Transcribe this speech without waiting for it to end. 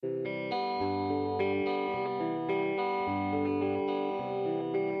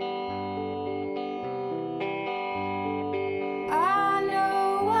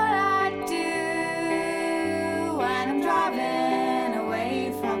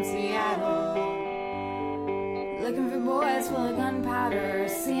full of gunpowder.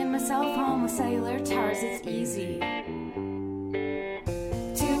 Seeing myself home with cellular towers, it's easy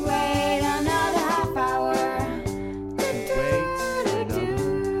to wait another half hour.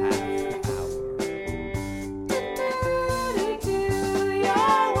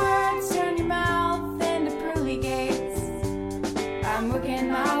 Your words turn your mouth into pearly gates. I'm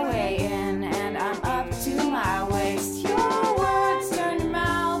working my way in and I'm up to my waist. Your words turn your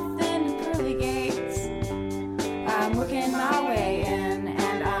mouth into pearly gates. I'm working my way in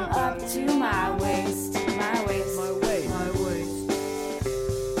and I'm up to my waist. My waist. My waist. My waist.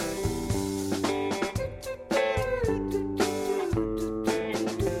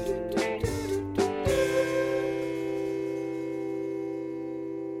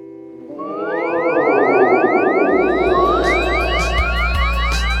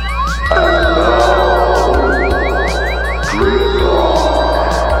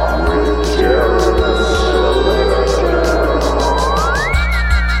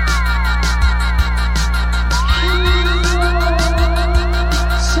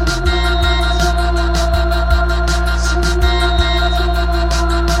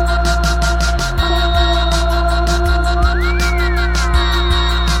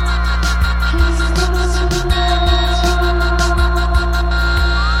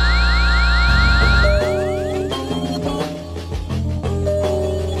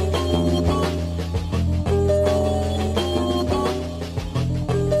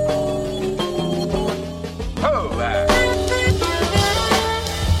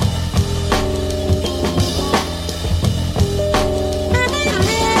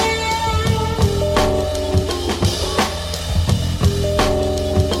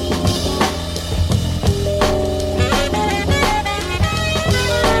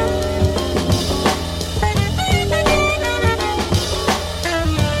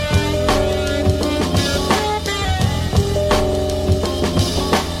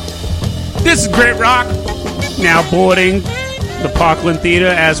 This is Great Rock, now boarding the Parkland Theater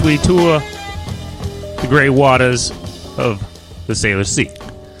as we tour the gray waters of the Sailor Sea.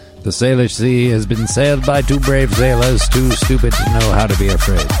 The Sailor Sea has been sailed by two brave sailors too stupid to know how to be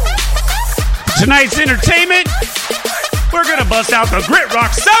afraid. Tonight's entertainment, we're gonna bust out the Grit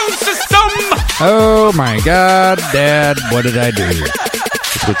Rock sound system! Oh my God, Dad, what did I do?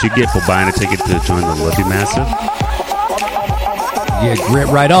 That's what you get for buying a ticket to join the Love You Massive. You grit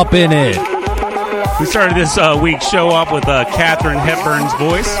right up in it. We started this week's show off with Katharine Hepburn's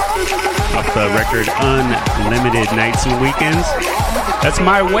voice off the record Unlimited Nights and Weekends. That's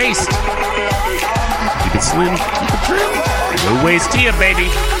My Waist. Keep it slim, keep it trim. No waist to you,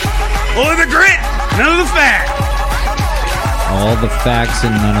 baby. All of the grit, none of the fat. All the facts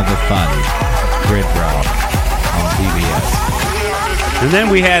and none of the fun. Grit Rock on PBS. And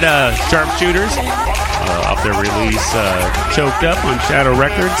then we had Sharpshooters off their release Choked Up on Shadow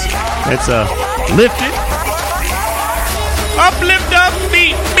Records. It's Lifted. Uplift up,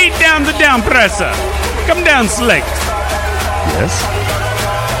 beat down the down presser. Come down, Select. Yes.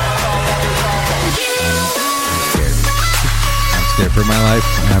 I'm scared for my life,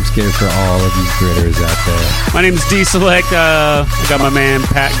 and I'm scared for all of these gritters out there. My name is D Select. I got my man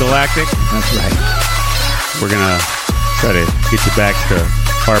Pat Galactic. That's right. We're gonna try to get you back to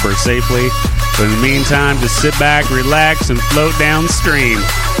harbor safely. But in the meantime, just sit back, relax, and float downstream.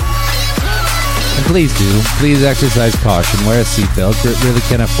 And please exercise caution. Wear a seatbelt. Grit really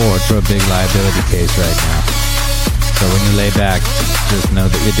can't afford for a big liability case right now. So when you lay back, just know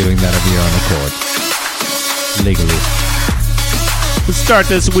that you're doing that of your own accord. Legally. Let's start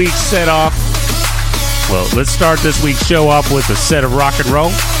this week's set off. Well, let's start this week's show off with a set of rock and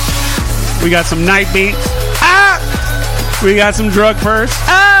roll. We got some night beats. We got some drug purse.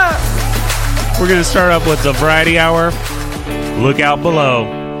 We're going to start up with the Variety Hour. Look out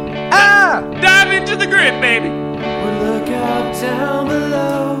below. Dive into the grit, baby. Well, look out down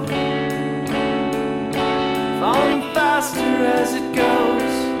below. Falling faster as it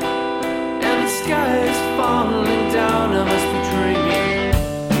goes. And the sky is falling down. I must be dreaming.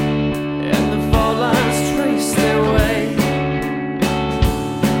 And the fault lines trace their way.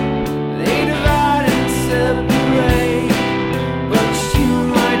 They divide and separate. But you,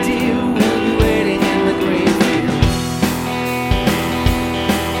 my dear, will be waiting in the green field.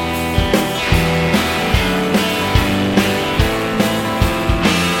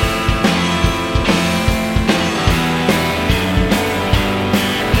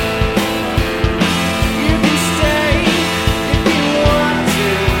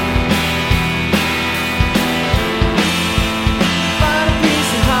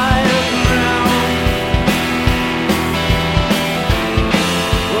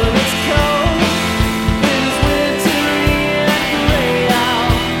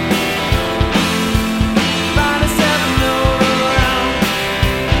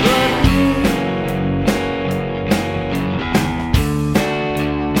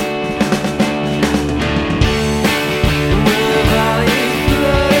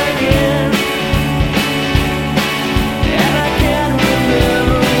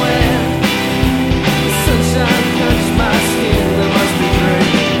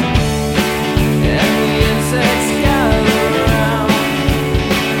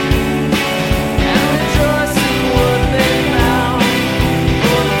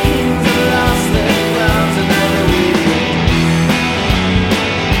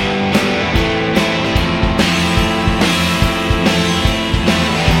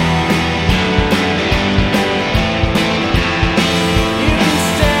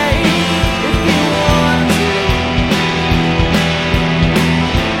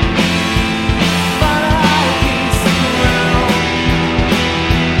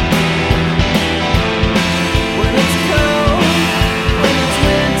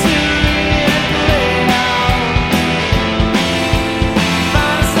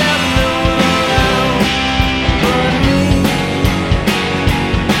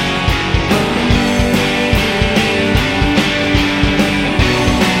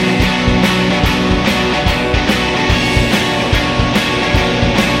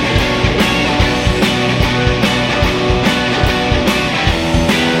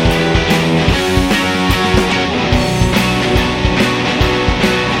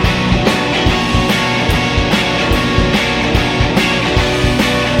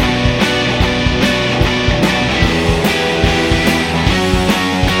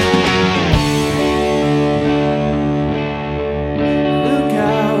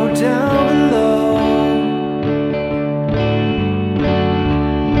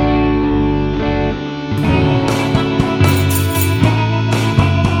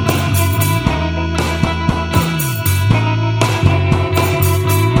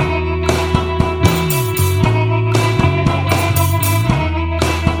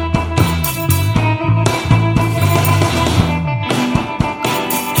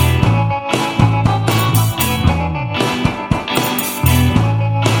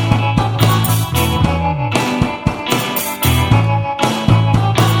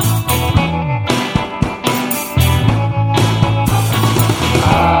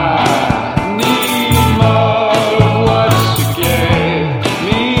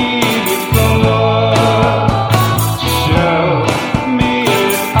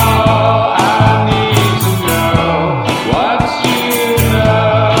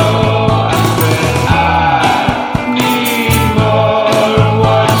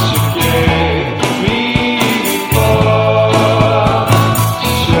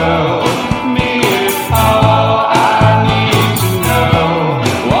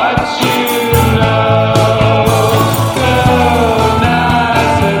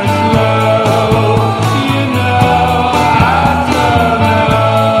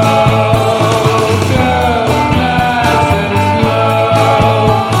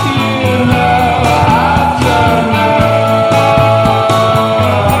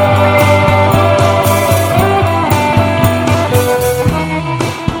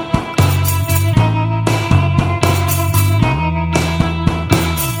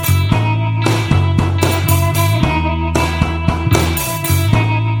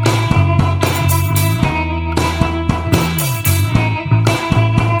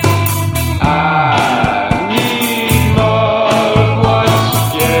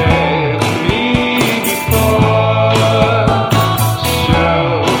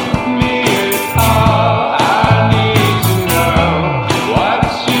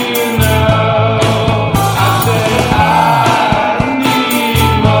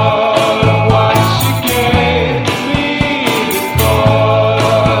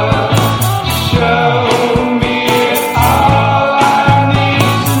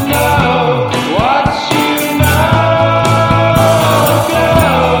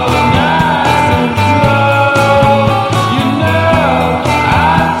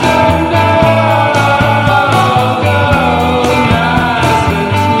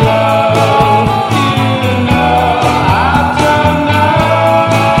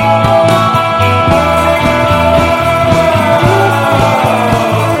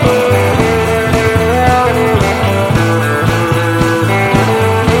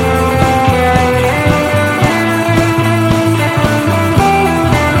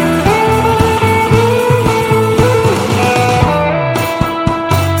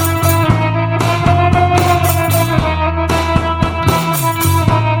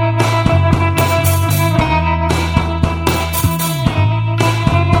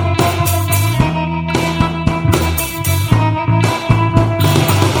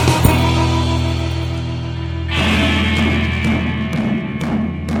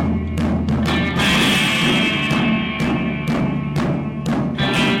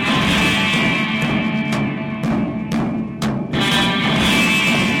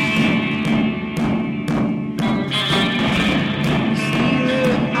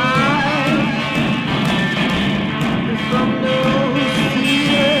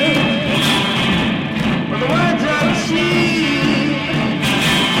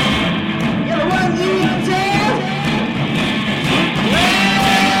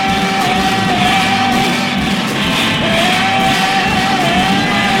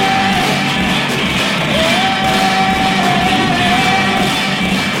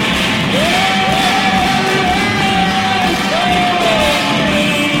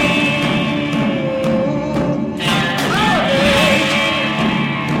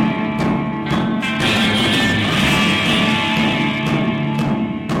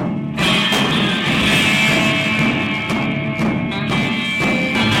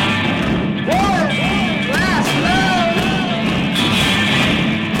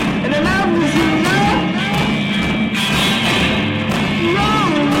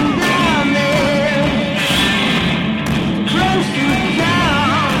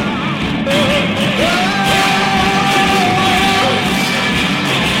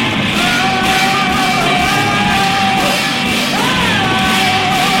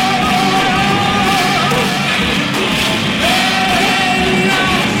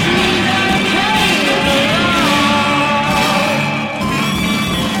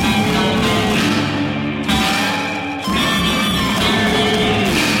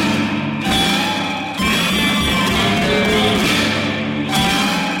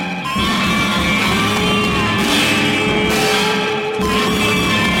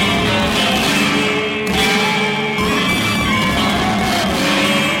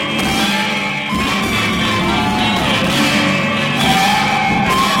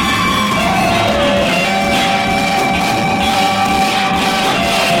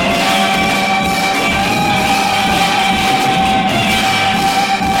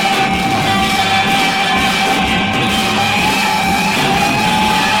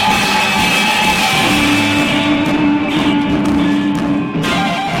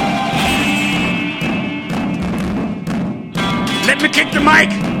 kicked the mic.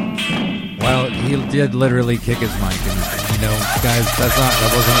 Well, he did literally kick his mic, and guys, that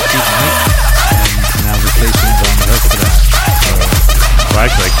wasn't a cheap mic, and now the station's on the hook for that. Well,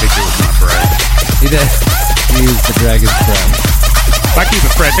 actually, I kicked it with my breath. He did. He used the dragon's breath. If I keep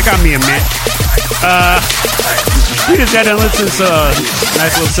it fresh, I got me a mint. We just got to listen to a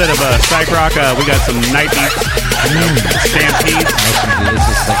nice little set of psych rock. We got some Night Beat, Stampede.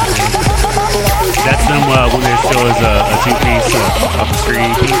 That's them when there still is a two-piece off the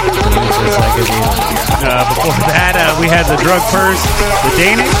street. Before that, we had the Drug Purse, the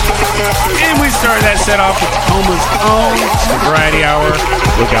Danish, and we started that set off with Homa's own Variety Hour.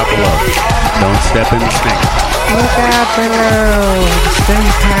 Look out below. Don't step in the snake. Look out below. Stay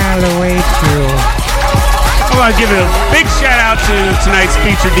pile away through. I want to give a big shout out to tonight's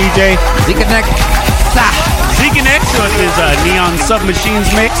featured DJ, Zikanek. Zikanek with his Neon Submachines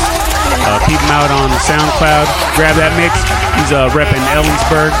mix. Keep him out on SoundCloud. Grab that mix. He's repping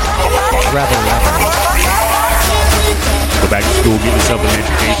Ellensburg. Go back to school, get yourself an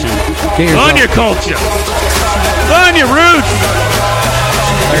education. Learn your culture. Learn your roots.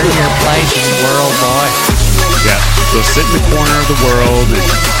 Learn your place in the world, boy. Yeah, so sit in the corner of the world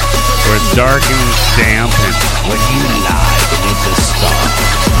where it's dark and damp, and when you lie beneath the stars,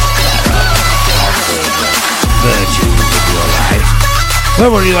 virtues of your life.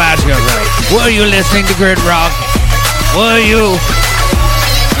 What were you asking about? Were you listening to Grid Rock? Were you?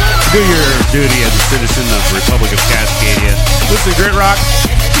 Do your duty as a citizen of the Republic of Cascadia. Listen to Grid Rock.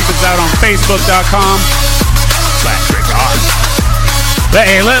 Keep us out on Facebook.com/Grid Rock. But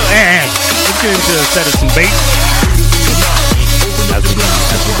hey, let's get into a set of some bass. We got some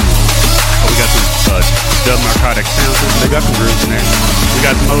dub narcotic sounds. They got some grooves in there. We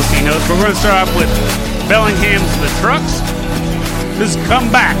got some OC notes. But we're going to start off with Bellingham's The Trucks. This is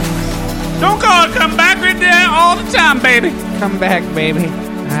Come Back. Don't call it Come Back. We're there all the time, baby. Come back, baby.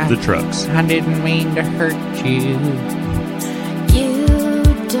 The Trucks. I didn't mean to hurt you. You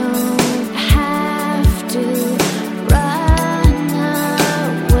don't have to run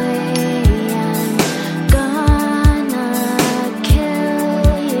away. I'm gonna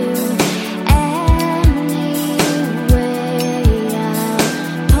kill you anyway. I'll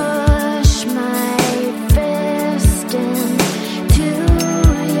push my fist into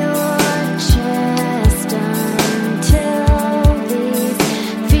your chest until these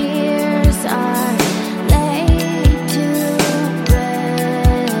fears are laid to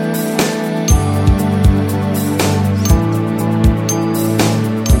rest.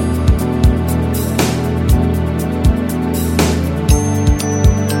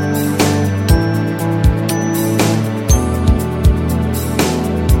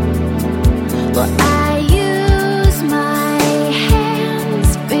 Well, I use my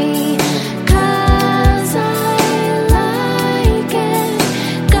hands because I like it.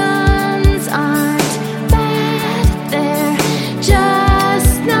 Guns aren't bad, they're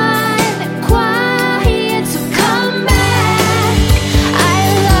just not quiet. So come back, I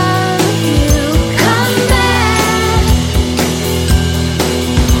love you. Come back,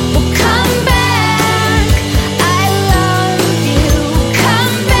 well, come back, I love you.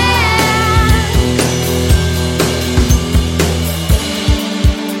 Come back,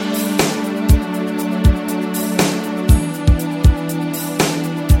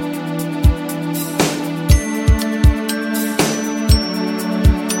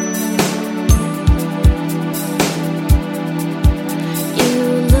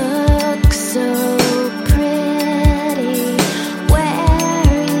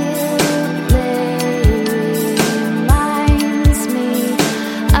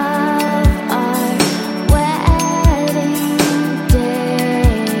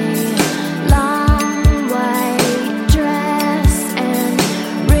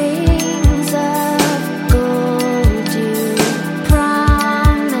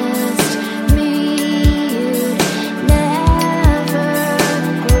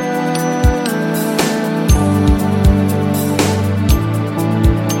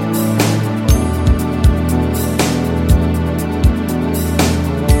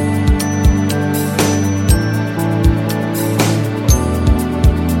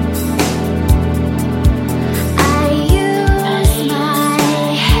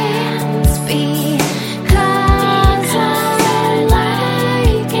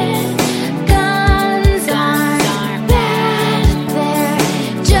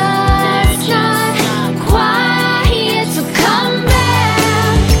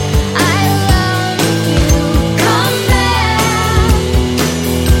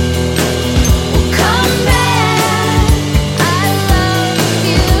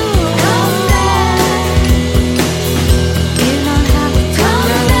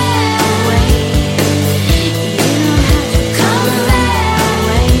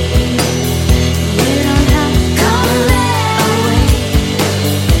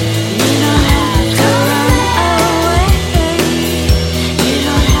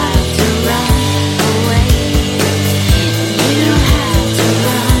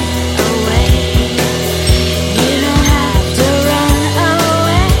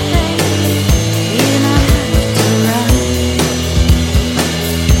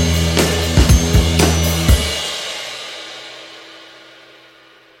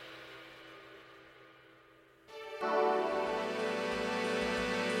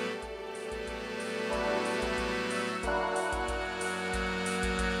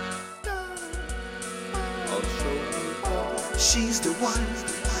 She's the one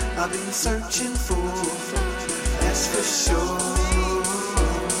I've been searching for, that's for sure.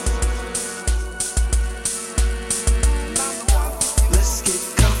 Let's get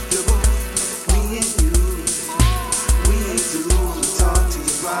comfortable, me and you. We ain't through, talk to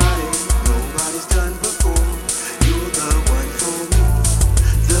your body. Nobody's done before. You're the one for me,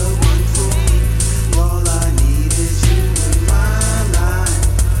 the one for me. All I need is you in my life.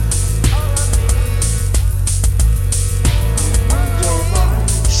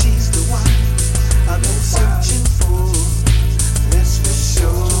 She's the one I've been searching for, that's for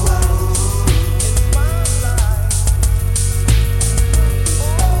sure.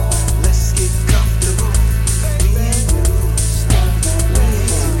 Let's get comfortable, me and you. We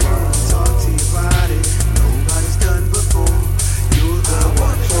ain't gonna talk to your body. Nobody's done before. You're the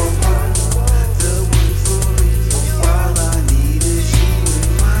one for me, the one for me. All I need is you in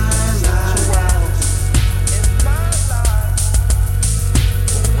my life.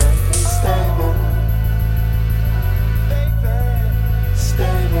 Stable,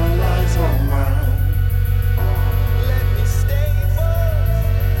 stabilize my mind. Let me stable.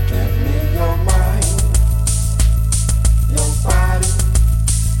 Give me your mind, your body,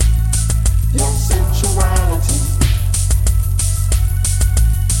 your sensuality.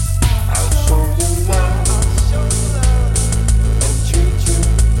 I'll show you love and treat you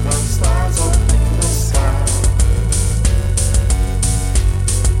like stars up in the sky.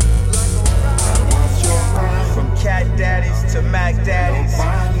 I want your mind. From cat daddies to Mac daddies,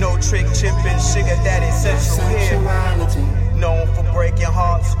 no trick chipping, sugar daddy central here. Sensuality. Known for breaking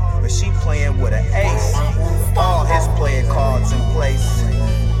hearts, but she playing with an ace. All his playing cards in place.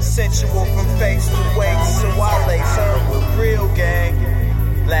 Sensual from face to waist, so I lace her with real gang.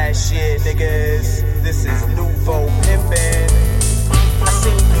 Last year, niggas, this is nouveau pimpin'. I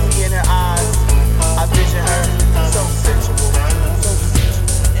seen beauty in her eyes, I vision her so sensual.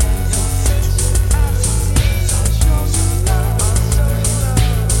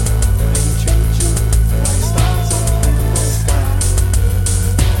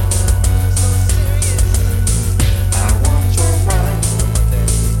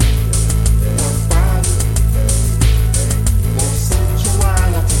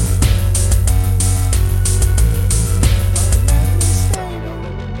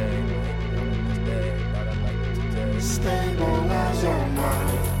 Stabilize your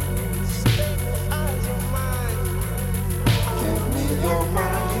mind. Give me your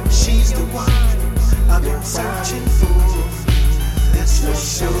mind. She's the one I've been searching for, that's for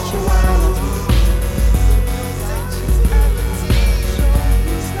sure.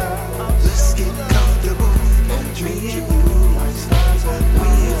 Let's get comfortable, me and you. We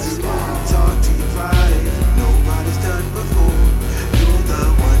ain't through, talk to your body. Nobody's done before. You're the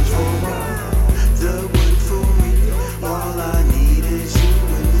one for me, the one for me. All I need is you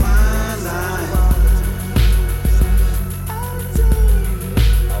in my life.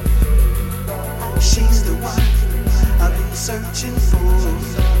 She's the one I've been searching for,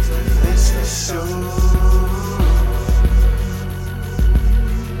 that's for sure.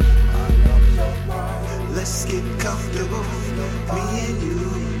 Let's get comfortable, me and you.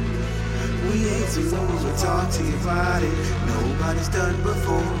 We ain't through, talk to your body. Nobody's done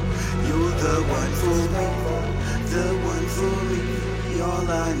before. You're the one for me, the one for me. All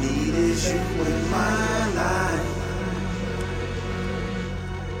I need is you in my life.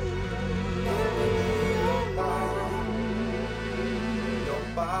 Your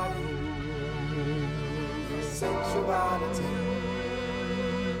body, your sensuality.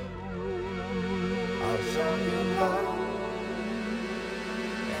 I'll show you love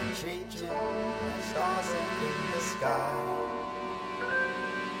and treat you like stars up in the sky.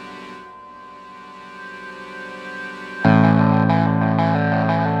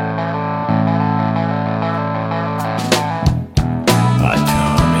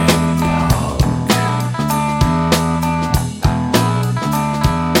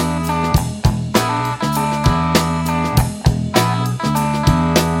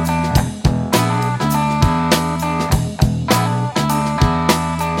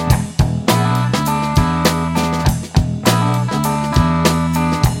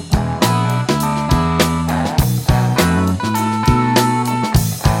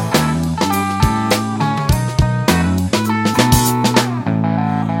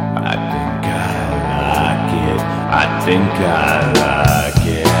 I think I like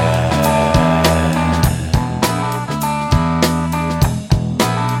it.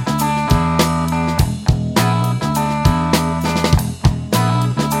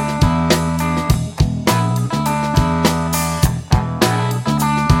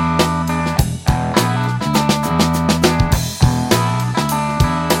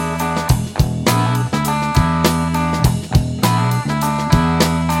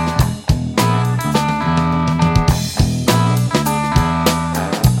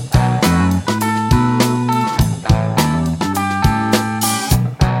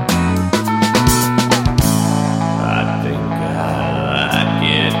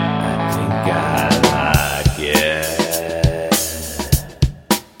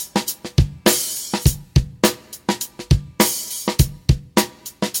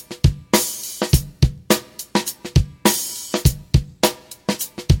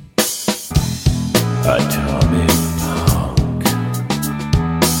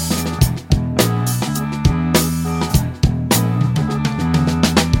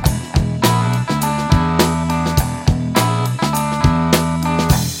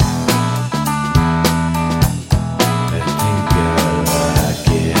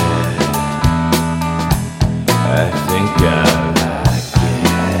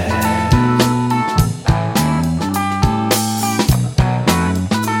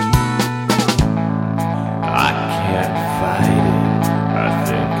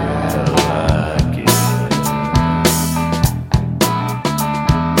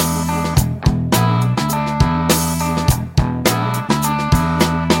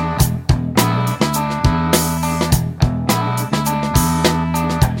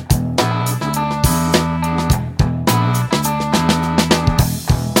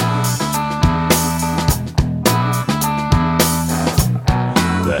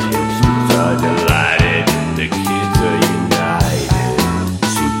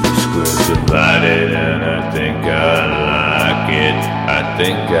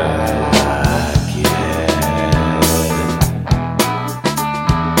 think I like it.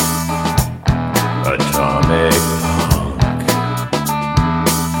 Atomic Punk.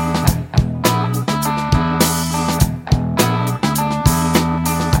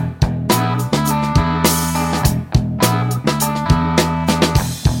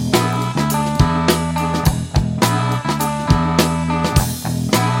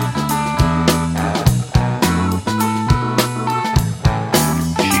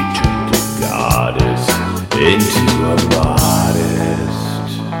 She turned the goddess into a modest.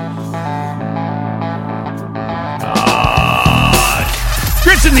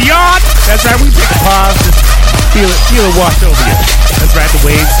 Grits in the yard. That's right. We take a pause. Just feel it wash over you. That's right. The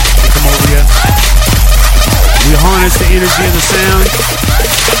waves they come over you. We harness the energy of the sound,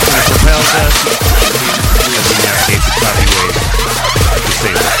 and it propels us. As we navigate the cloudy waves.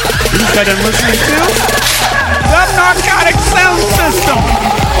 You just got done listening to the Narcotic Sound System.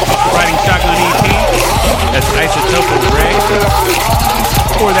 Riding Shotgun EP. That's Isotopal Ray.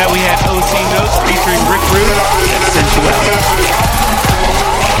 Before that, we had OC Notes featuring Rick Rude. That's Sensuality.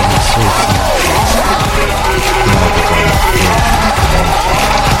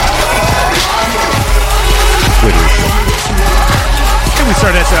 And we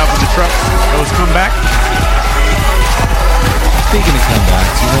started that out with the trucks. That was Come Back. Speaking of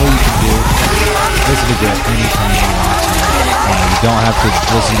comebacks, you know what you can do? Listen to Grit anytime you want to. You don't have to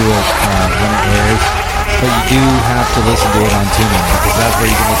listen to it when it airs, but you do have to listen to it on TuneIn, because that's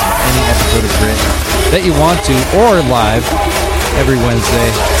where you can listen to any episode of Grit that you want to, or live every Wednesday,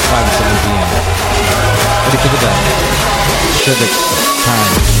 5 to 7 p.m. What do you think of that? Civic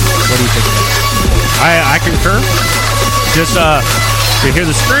time. What do you think of it? I concur. Just to hear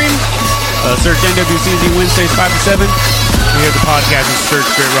the stream, search NWCZ Wednesdays 5 to 7. You hear the podcast and search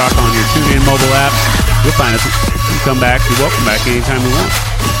Grit Rock on your TuneIn mobile app. You'll find us. You come back. You're welcome back anytime you want.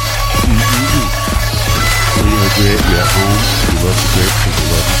 When you're Grit, you're at home. You love the Grit because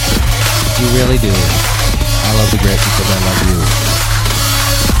you love it. You really do. I love the Grit because I love you.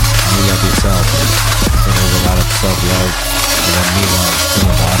 And you love yourself. So there's a lot of self-love. You let me love.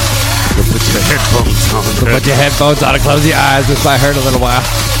 Think about it. Go put your headphones on. So put your headphones on and close your eyes. This might hurt a little while.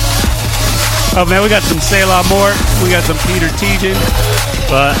 Oh man, we got some Say A Lot More. We got some Peter Tejan.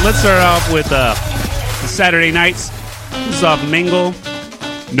 But let's start off with the Saturday nights. This is off Mingle.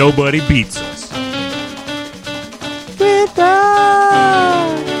 Nobody Beats Us.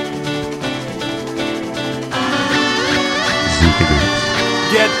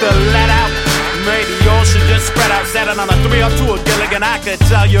 Get the let out. Maybe you should just spread out. Setting on a 302 a Gilligan. I could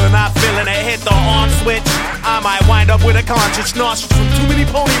tell you're not feeling it. Hit the on switch. I might wind up with a conscience nauseous from too many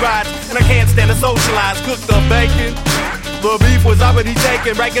pony rides. And I can't stand to socialize. Cook the bacon. The beef was already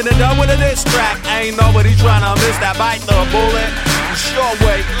taken. Breaking it down with a diss track. Ain't nobody trying to miss that. Bite the bullet. Sure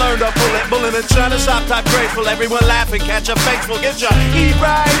way. Learn to pull it. Bullet in China shop type graceful. Everyone laughing. Catch a faceful. Get your heat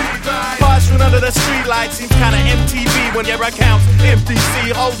right. Posturing under the street light. Seems kinda MTV when your account's MTC.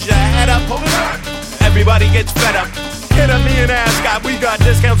 Hold your head up. Hold it up. Everybody gets fed up. Hit a me and ass guy, we got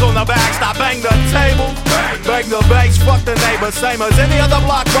discounts on the back. Stop, bang the table, bang the bass, fuck the neighbor, same as any other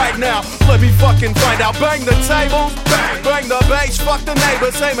block right now. Let me fucking find out. Bang the tables, bang the bass, fuck the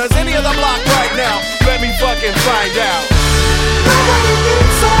neighbor, same as any other block right now. Let me fucking find out. Nobody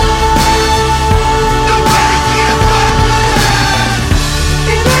gets on. Nobody gets on.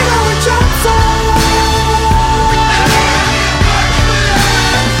 It ain't our job song.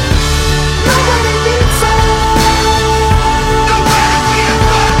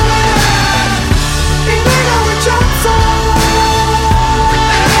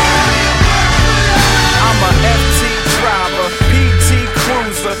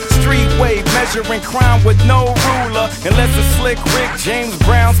 Measuring crime with no ruler, unless it's slick Rick James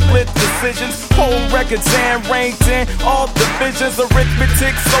Brown split decisions, whole records and ranked in all divisions,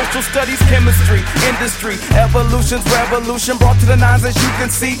 arithmetic, social studies, chemistry, industry, evolution's revolution brought to the nines, as you can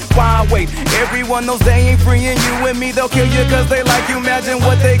see. Why wait? Everyone knows they ain't freeing you and me. They'll kill you cause they like you. Imagine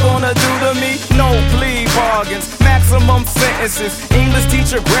what they gonna do to me. No plea bargains, maximum sentences, English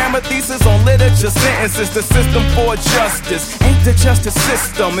teacher grammar thesis on literature sentences. The system for justice ain't the justice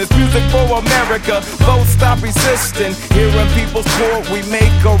system, it's music for America. Vote stop resisting. Here in people's court we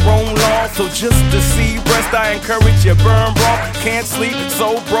make our own law. So just to see rest I encourage you burn raw. Can't sleep,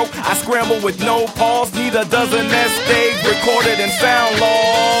 so broke I scramble with no pause. Need a dozen nest days recorded in sound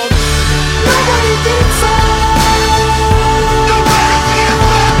logs. Nobody thinks so. Nobody thinks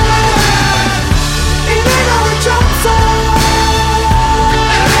so. It ain't our job song.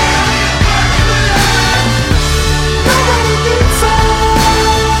 Nobody thinks so.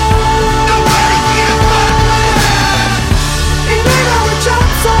 Nobody thinks so. It ain't our job.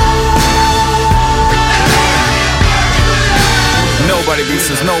 nobody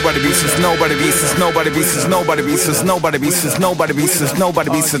beats us, nobody beats us, nobody beats us, nobody beats us, nobody beats us, nobody beats us, nobody beats us, nobody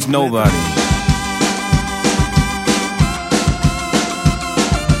beats us, nobody.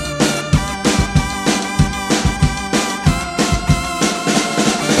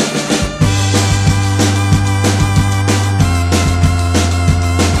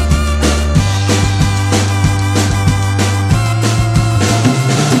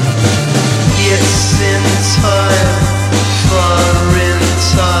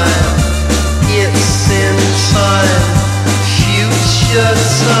 Future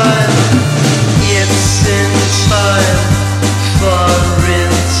time.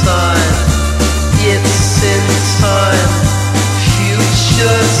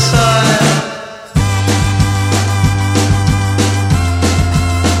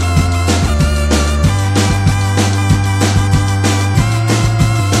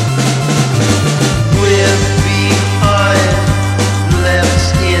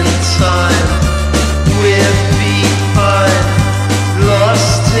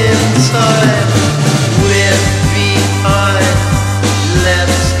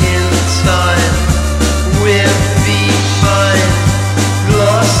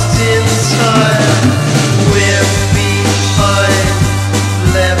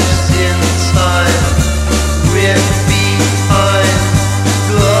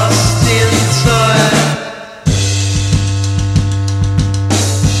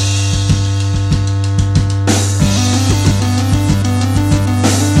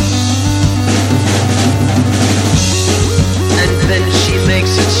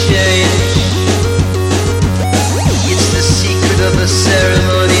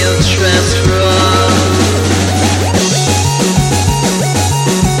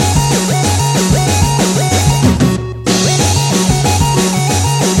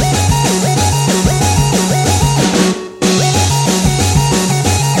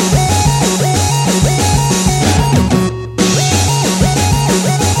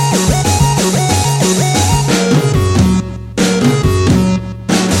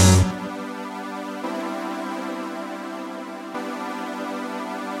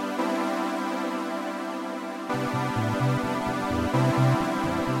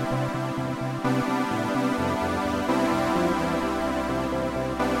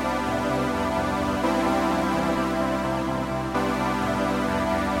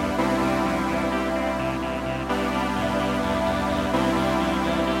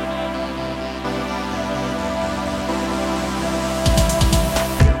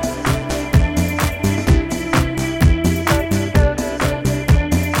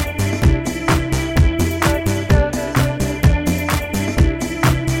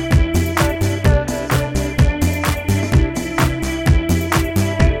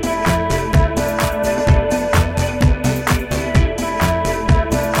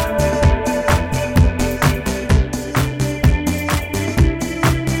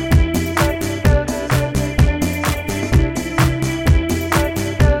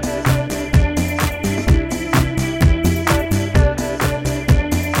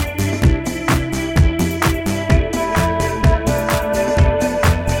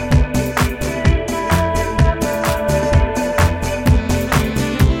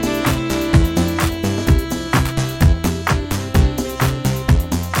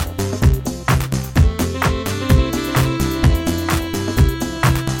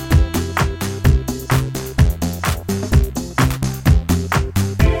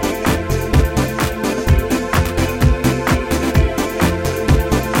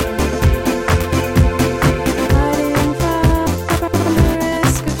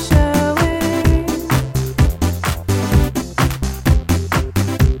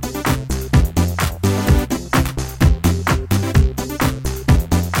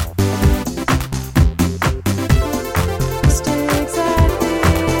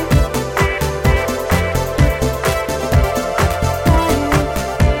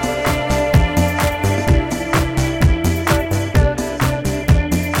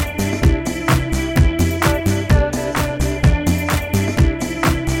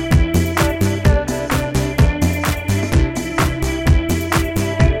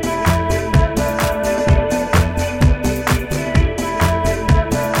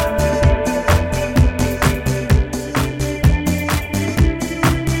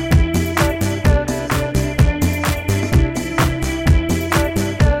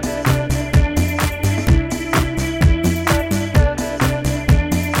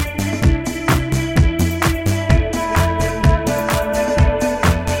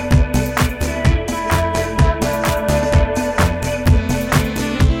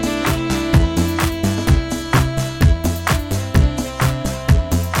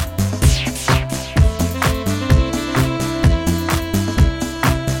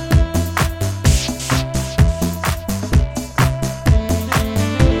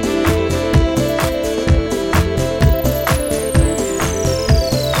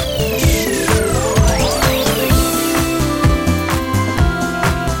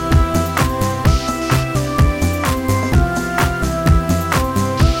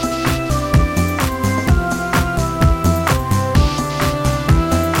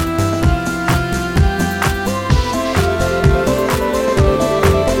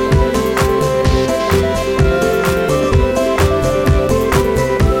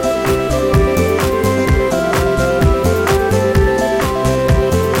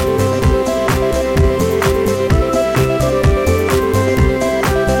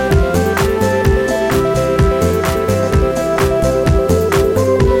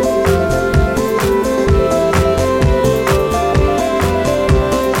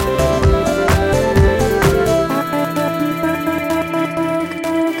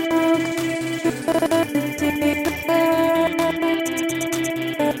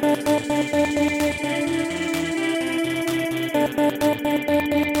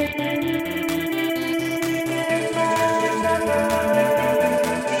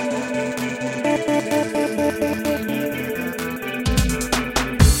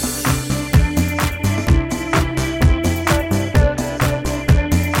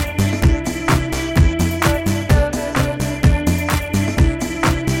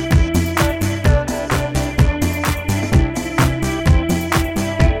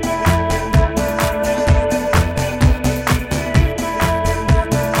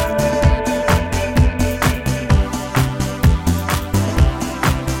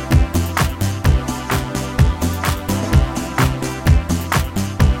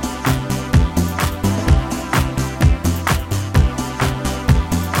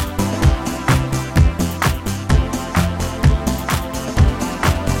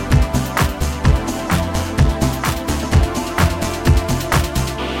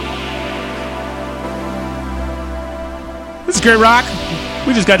 This is Great Rock.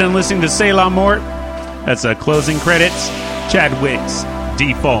 We just got done listening to C'est La Mort. That's closing credits. Chadwick's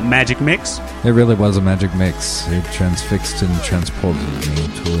default magic mix. It really was a magic mix. It transfixed and transported me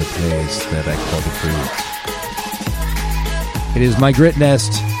to a place that I call the Grit. It is my grit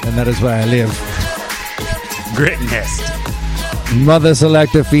nest, and that is where I live. Grit nest. Mother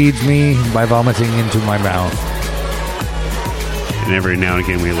Selector feeds me by vomiting into my mouth. And every now and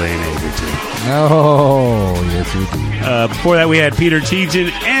again we lay an egg or two. Oh, yes we do. Before that we had Peter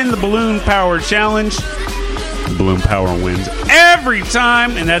Tejan and the Balloon Power Challenge. The Balloon Power wins every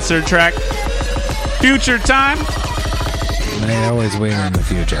time, and that's their track, Future Time. They always win in the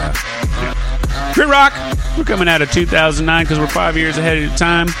future. Yeah. Grit Rock, we're coming out of 2009 because we're 5 years ahead of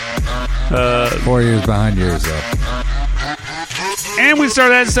time. 4 years behind yours, though. And we start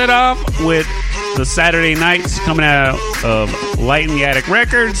that set off with the Saturday nights coming out of Light in the Attic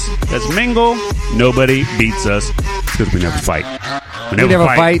Records. That's Mingle. Nobody beats us because we never fight. We never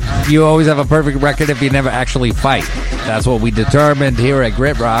fight. You always have a perfect record if you never actually fight. That's what we determined here at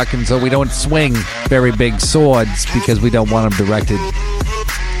Grit Rock, and so we don't swing very big swords because we don't want them directed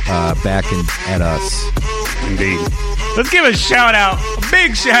back at us. Indeed. Let's give a shout out, a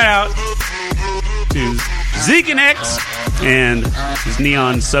big shout out to Zeke and X and his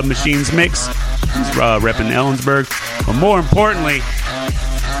Neon Submachines mix. He's repping Ellensburg, but more importantly,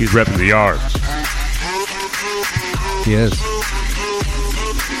 he's repping the yards. He is.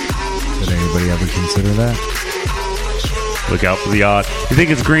 Did anybody ever consider that? Look out for the yard. You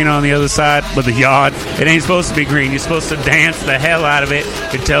think it's green on the other side, but the yard, it ain't supposed to be green. You're supposed to dance the hell out of it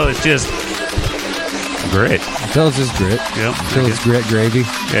until it's just grit. Until it's just grit. Yep. Until it's grit gravy.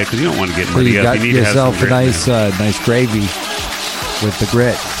 Yeah, because you don't want to get So muddy you up. got You need to have some yourself a grit. nice gravy with the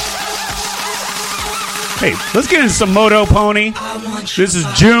grit. Hey, let's get into some Moto Pony. This is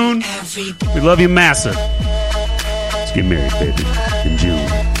June. We love you massive. Let's get married, baby, in June.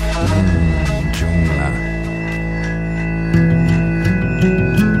 June.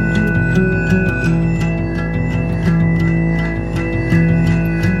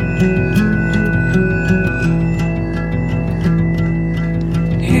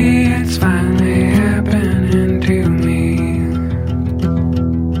 It's finally happening to me.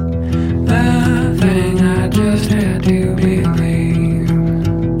 The thing I just had to believe.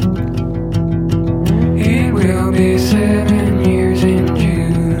 It will be 7 years in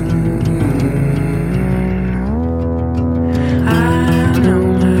June.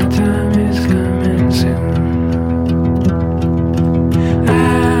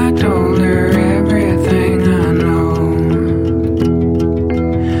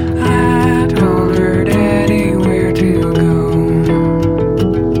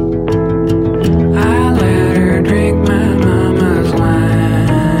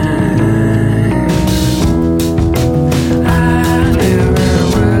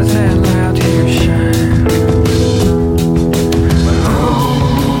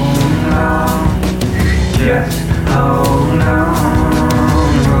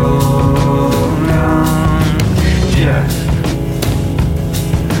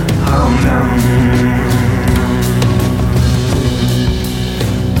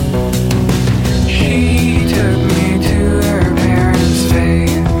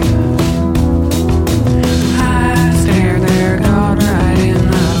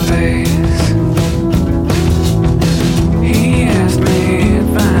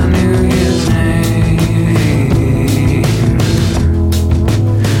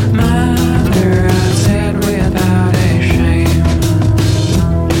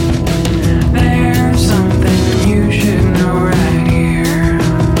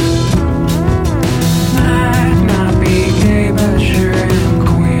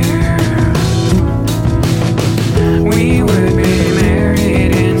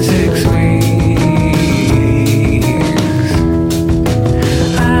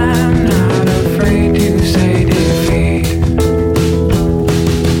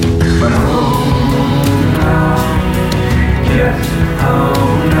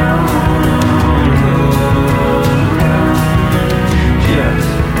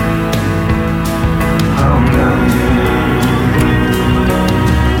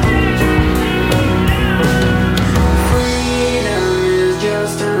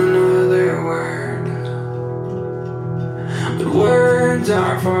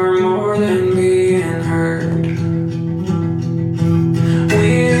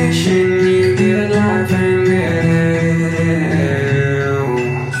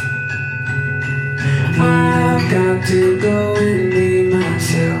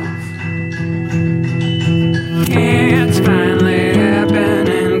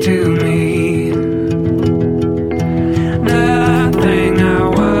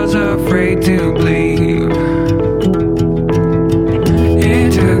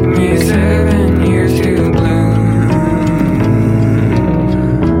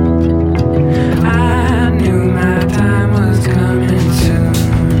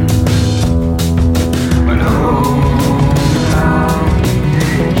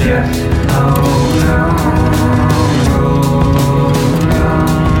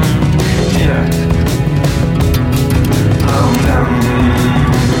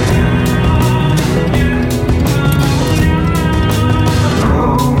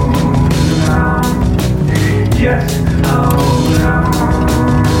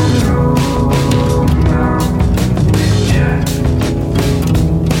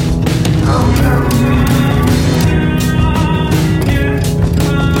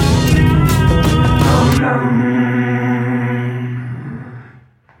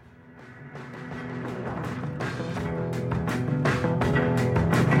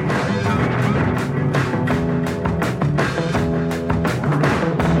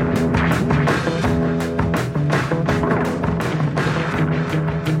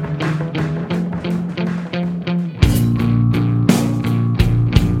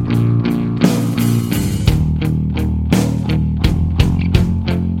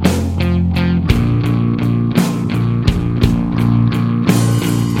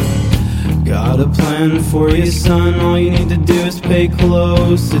 And for your son, all you need to do is pay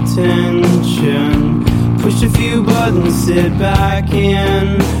close attention. Push a few buttons, sit back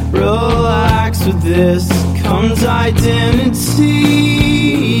and relax. With this comes identity,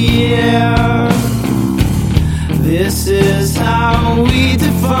 yeah. This is how we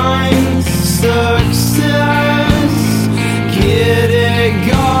define success. Get it,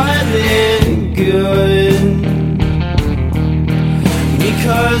 got it, good.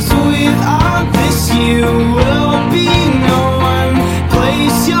 Because without this you will be no one.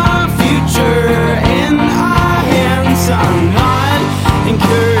 Place your future in our hands. I'm not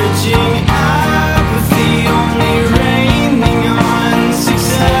encouraging apathy, only raining on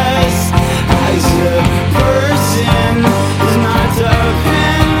success. As a person does not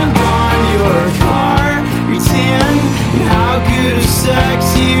depend on your car, your tan, and how good of sex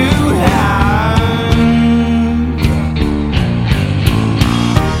you have.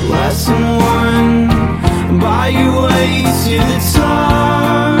 Lesson 1, buy your way to the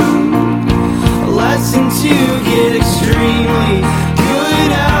top. Lesson 2, get extremely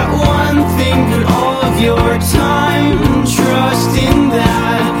good at one thing. Put all of your time and trust in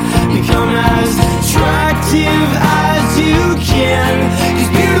that. Become as attractive as you can.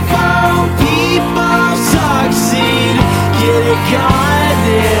 'Cause beautiful people succeed. Get it, got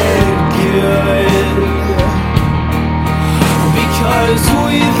it, good. Because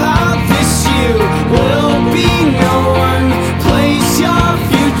without this you will be no one. Place your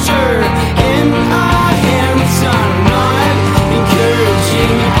future in our hands. I'm not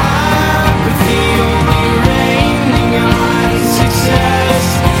encouraging apathy, only raining on success.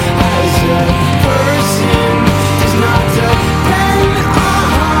 As a person does not depend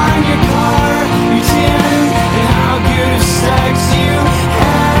on your car, your tan, and how good of sex you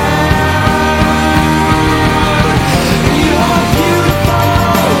have. You're beautiful,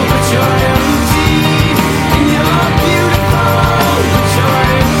 but you're empty. And you're beautiful, but you're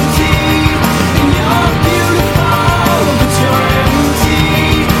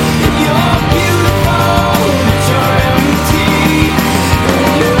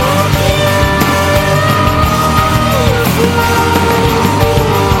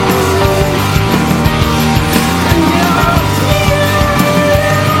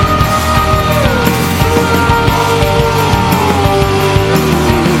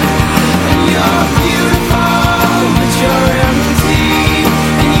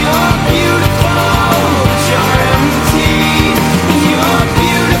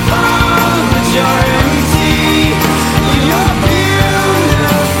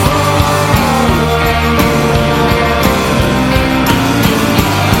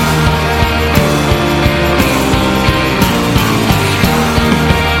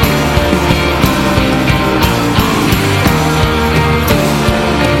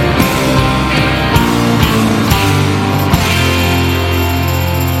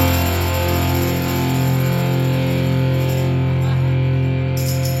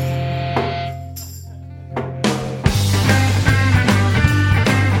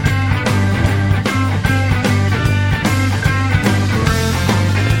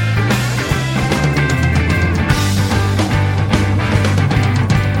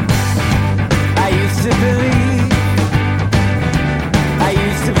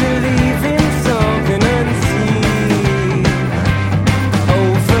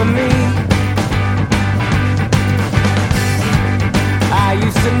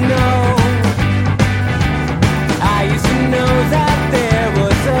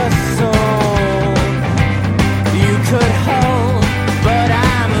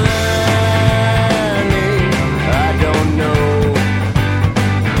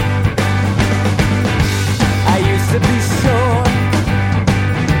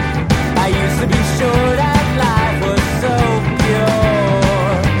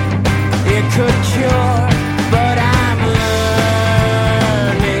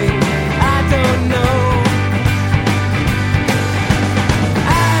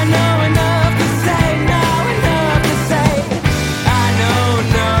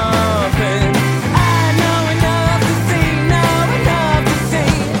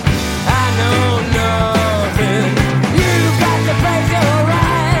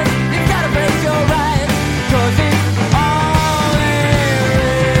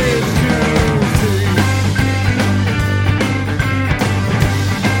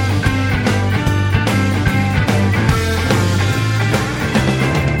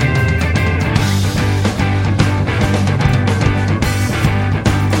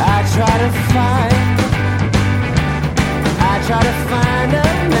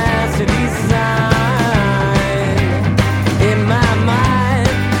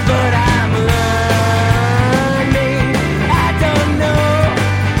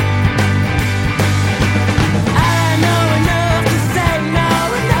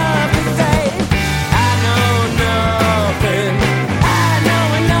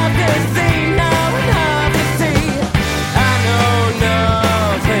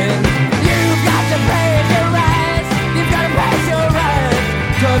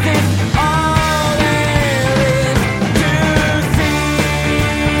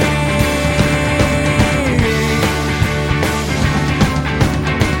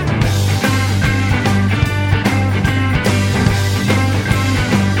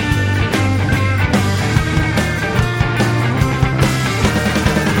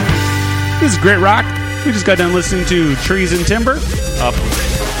This is Grit Rock. We just got done listening to Trees and Timber, up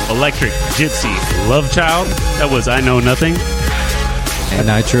Electric Gypsy Love Child. That was I Know Nothing.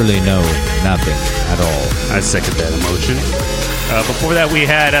 And I truly know nothing at all. I second that emotion. Before that, we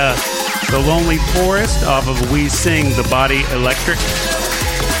had The Lonely Forest off of We Sing the Body Electric.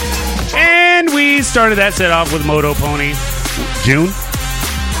 And we started that set off with Moto Pony, June.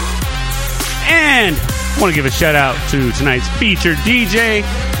 And I want to give a shout out to tonight's featured DJ,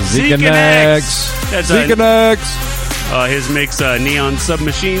 Zekenex. That's Zekenex. His mix, Neon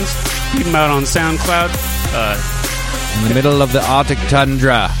Submachines. Keep him out on SoundCloud. In the middle of the Arctic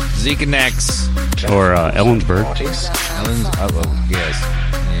tundra, Zekenex. Or Ellensburg. Yes.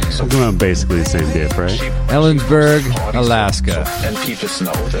 Yeah. We're going basically the same diff, right? Ellensburg, Alaska. And people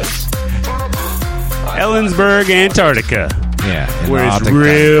know this. Ellensburg, Antarctica. Yeah. Where it's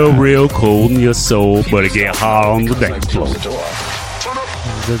real cold in your soul, but it get hot on the dance floor.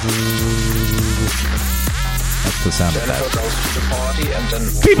 That's the sound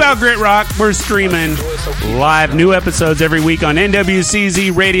effect. Keep out Grit Rock. We're streaming live new episodes every week on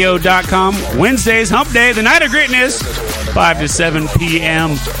nwczradio.com. Wednesdays, Hump Day, the night of gritness, 5 to 7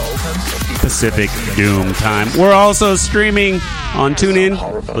 p.m. Pacific Doom time. We're also streaming on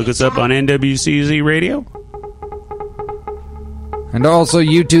TuneIn. Look us up on NWCZ Radio. And also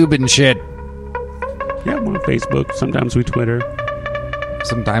YouTube and shit. Yeah, we're on Facebook. Sometimes we Twitter.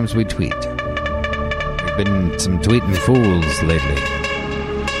 Sometimes we tweet. We've been some tweeting fools lately.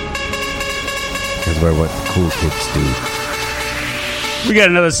 Because we're what the cool kids do. We got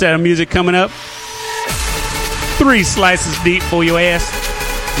another set of music coming up. 3 slices deep for your ass.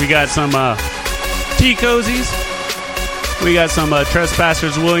 We got some tea cozies. We got some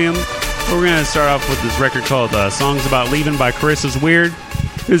Trespassers Williams. We're going to start off with this record called Songs About Leaving by Carissa's Weird.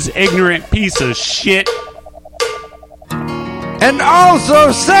 This ignorant piece of shit. And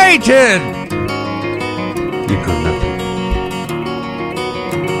also Satan! You know nothing.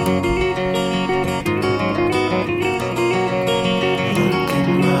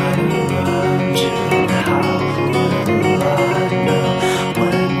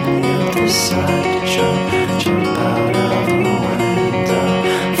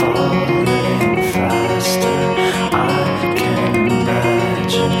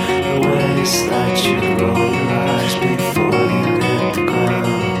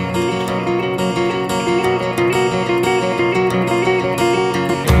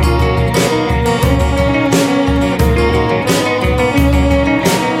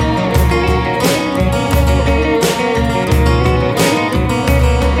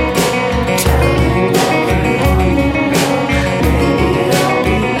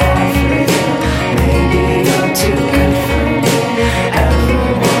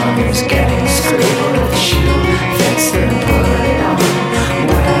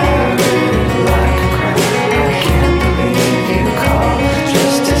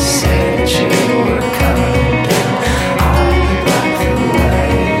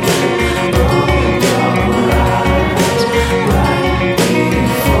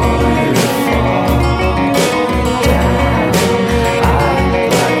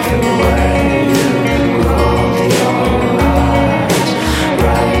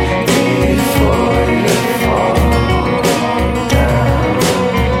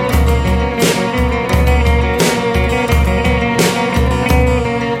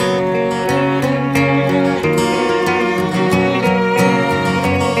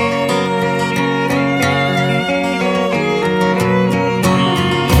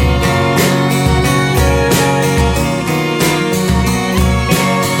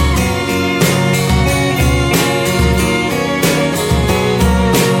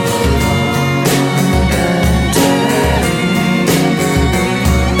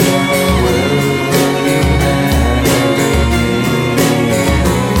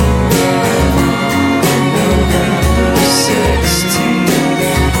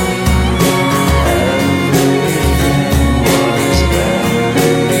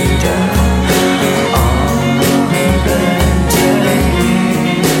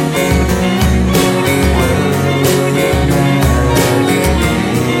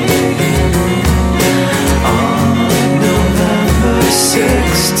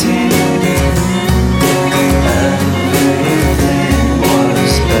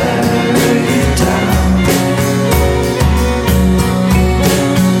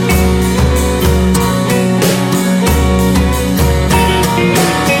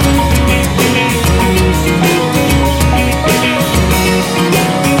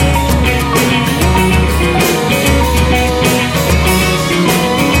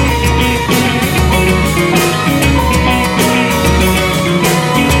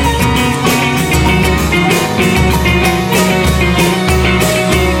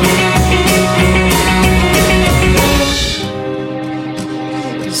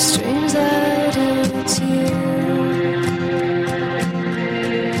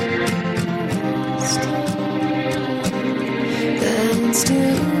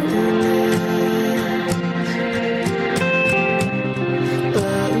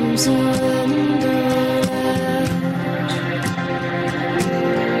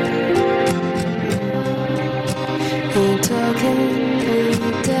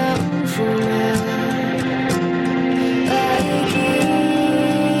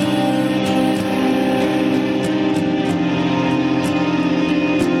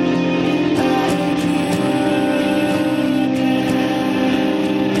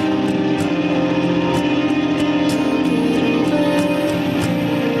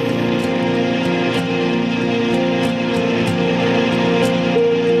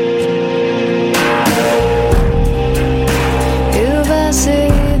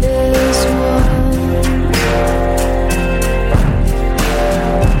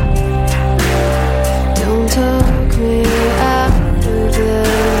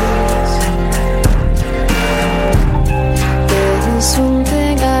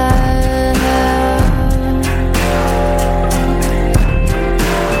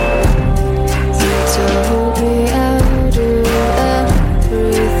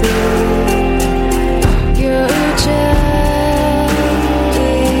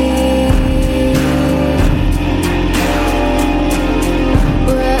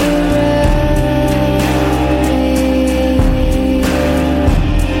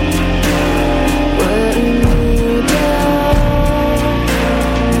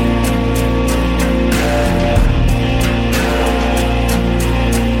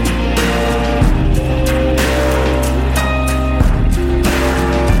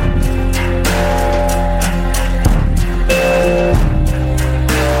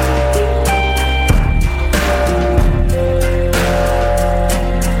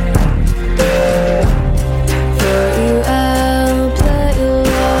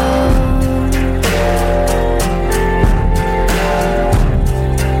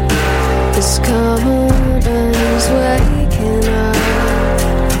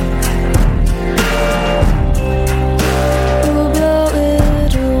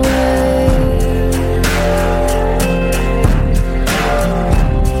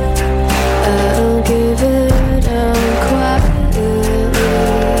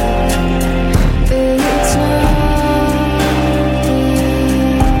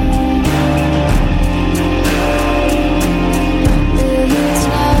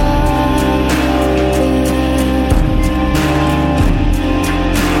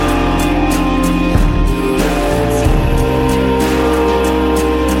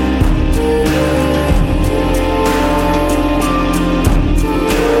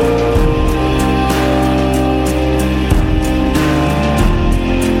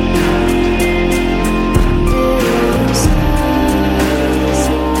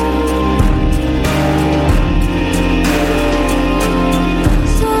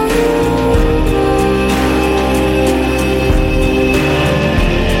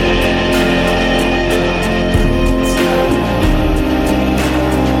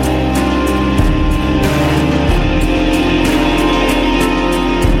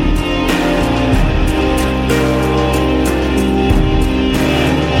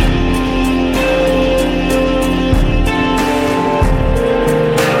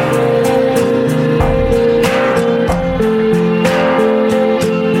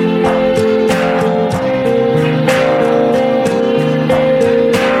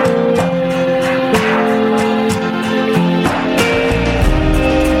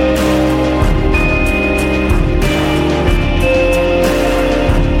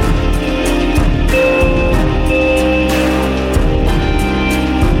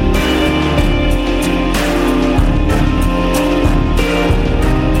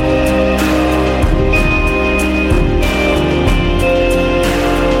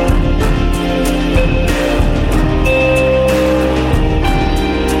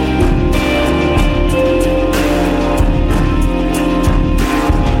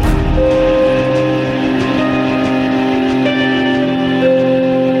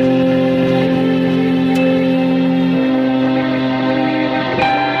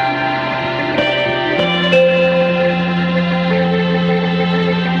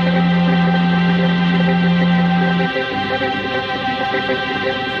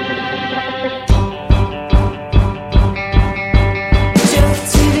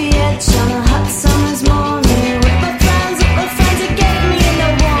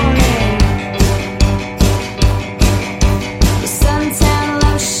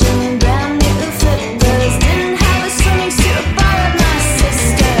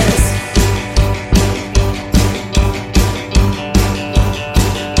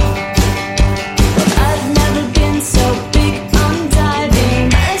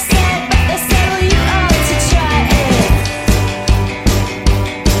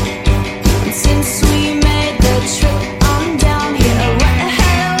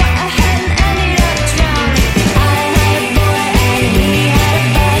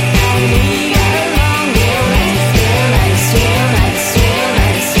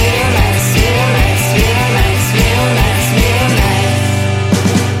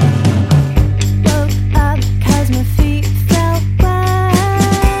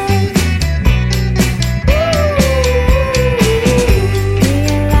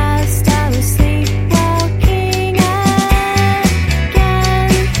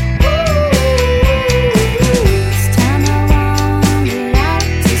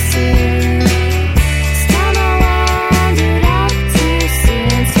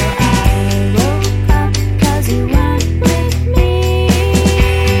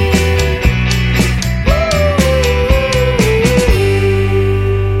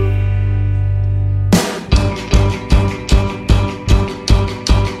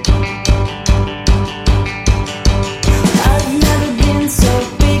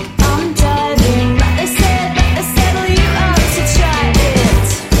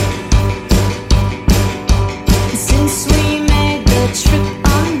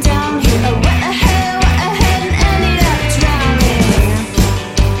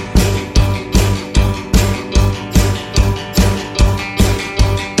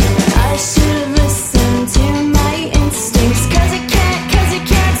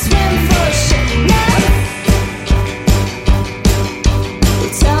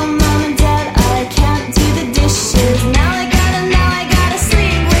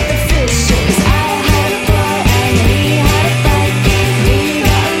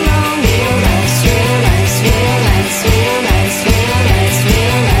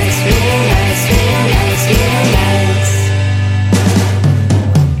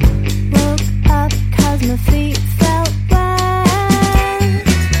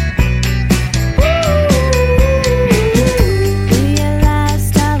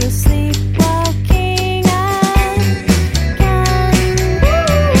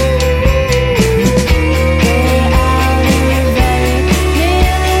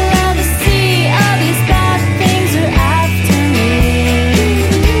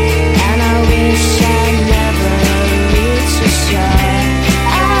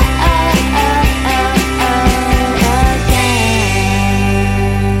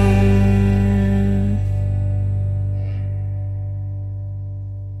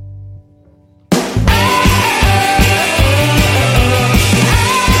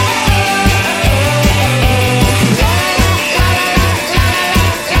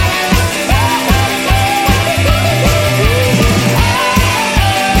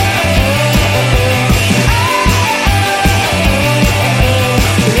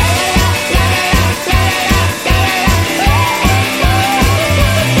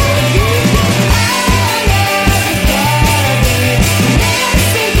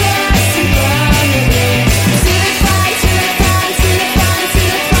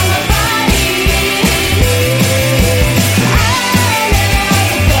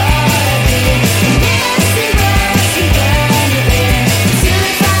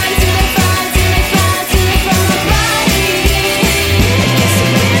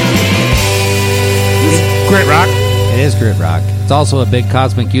 is Grit Rock. It's also a big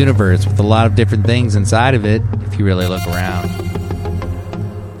cosmic universe with a lot of different things inside of it, if you really look around.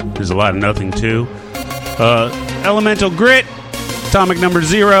 There's a lot of nothing, too. Elemental Grit, atomic number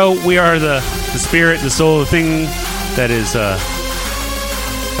 0. We are the spirit, the soul, the thing that is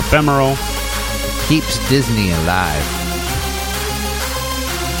ephemeral. Keeps Disney alive.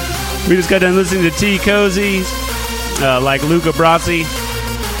 We just got done listening to T. Cozy, like Luca Brasi.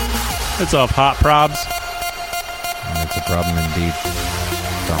 That's off Hot Probs. That's a problem indeed.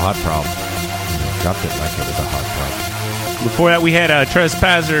 It's a hot problem. You dropped it like it was a hot problem. Before that, we had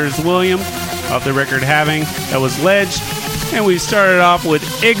Trespassers William off the record Having. That was Ledge. And we started off with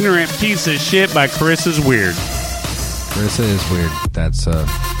Ignorant Piece of Shit by Carissa's Weird. Carissa is weird. That's a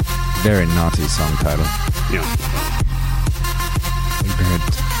very naughty song title. Yeah.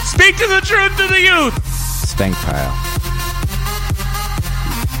 Ignorant. Speak to the truth to the youth! Stank pile.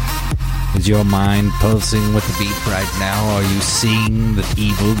 Is your mind pulsing with the beat right now? Are you seeing the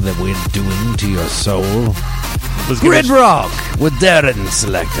evil that we're doing to your soul? Grid Rock with Darren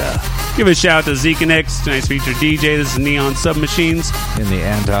Selector. Give a shout out to Zeke and X, tonight's featured DJ. This is Neon Submachines. In the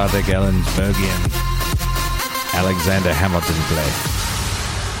Antarctic Ellensburgian Alexander Hamilton play.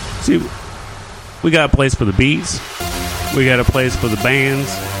 See, we got a place for the beats. We got a place for the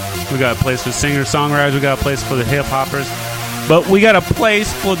bands. We got a place for singer-songwriters. We got a place for the hip-hoppers. But we got a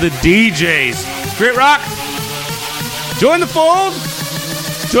place for the DJs. Grit Rock, join the fold.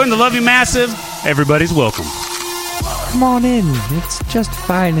 Join the Love You Massive. Everybody's welcome. Come on in. It's just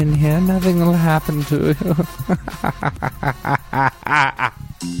fine in here. Nothing will happen to you.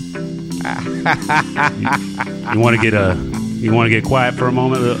 You want to get quiet for a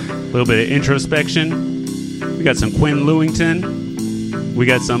moment? A little bit of introspection. We got some Quinn Lewington. We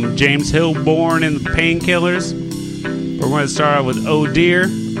got some James Hillborn and the Painkillers. We're going to start out with Oh Dear.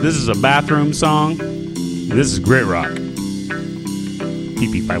 This is a bathroom song. And this is Grit Rock.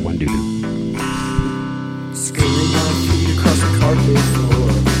 PP5122. Scurrying my feet across the carpet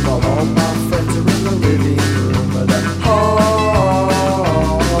floor while all my friends are in the living room of the hallway.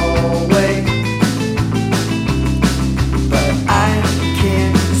 But I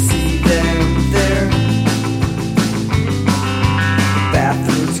can't see them there. The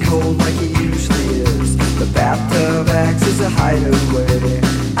bathroom's cold like it usually is. The bathtub acts as a hideaway.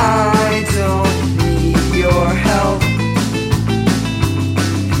 I don't need your help,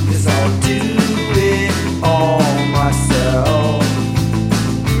 'cause I'll do it all myself.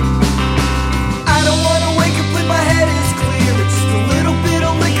 I don't wanna wake up when my head is clear. It's just a little bit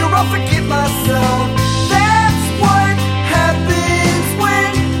of liquor, I'll forget myself. That's what happens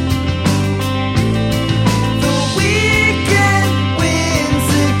when the weekend wins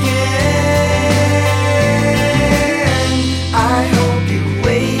again. I hope you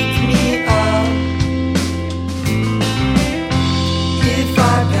wake me up if I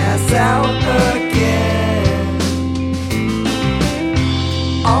pass out again.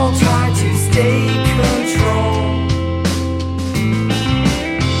 I'll try to stay control.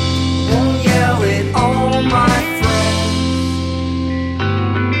 Won't yell at all my friends.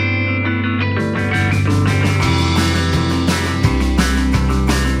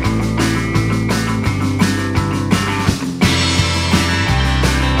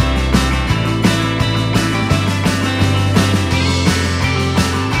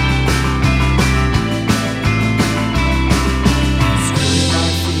 Screwing my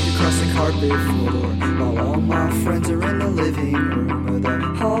feet across the carpet floor while all my friends are in the living room of the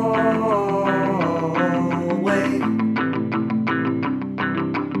hallway.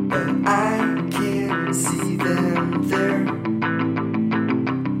 But I can't see them there.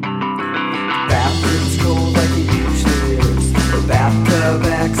 Bathroom's cold like it usually is. The bathtub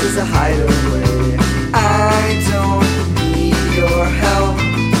acts as a hideaway. I don't need your help,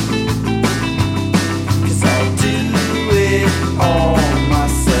 'cause I'll do it all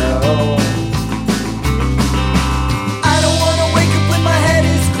myself. I don't wanna wake up when my head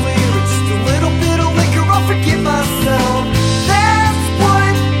is clear. It's just a little bit of liquor, I'll forget myself. That's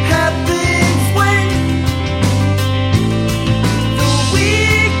what happens when the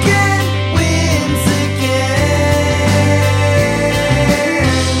weekend wins again.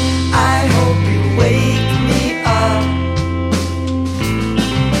 I hope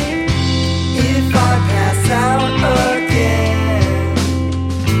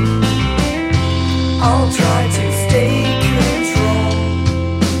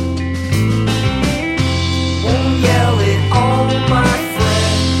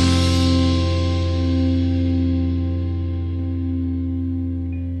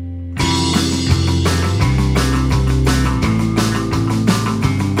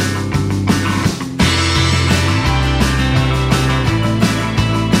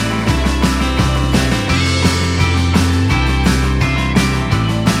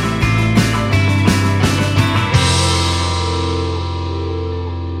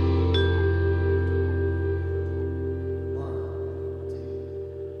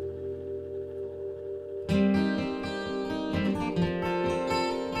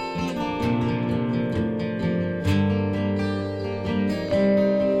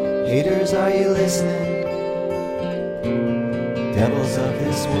Angels, are you listening? Devils of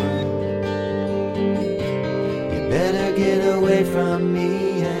this world, you better get away from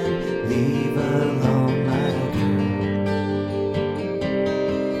me and leave alone my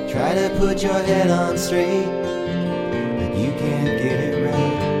girl. Try to put your head on straight, but you can't get it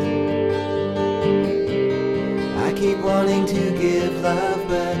right. I keep wanting to give love,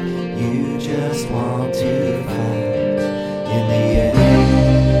 but you just want to fight. In the end,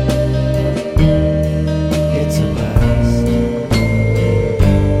 it's a bust.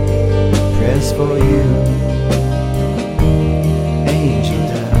 Press for you, angel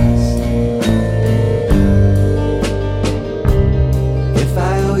dust. If I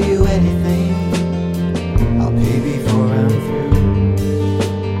owe you anything, I'll pay before I'm through.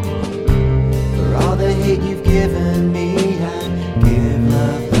 For all the hate you've given me, I give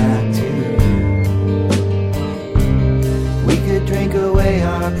love back to you. We could drink away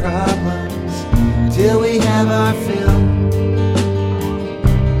our problems till we have our fill,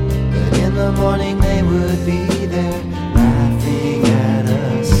 but in the morning they would be there laughing at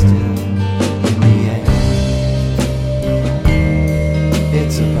us still. In the end,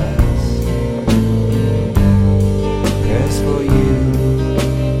 it's a bust. Press for you,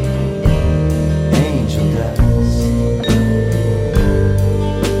 angel dust.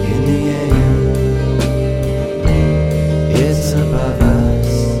 In the end, it's above us.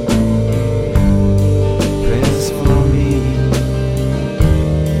 Press for me,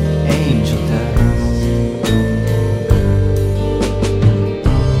 angel dust.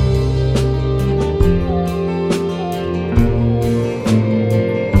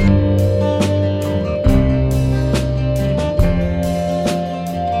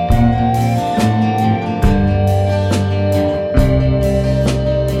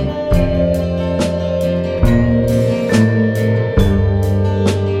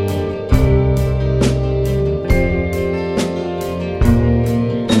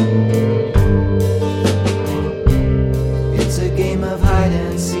 It's a game of hide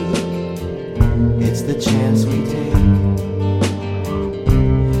and seek. It's the chance we take.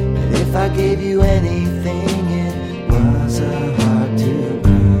 But if I gave you anything, it was a heart to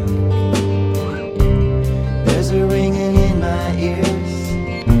break. There's a ringing in my ears,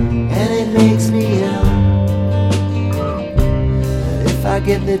 and it makes me ill. But if I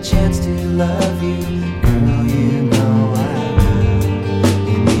get the chance to love you, girl, you know I will.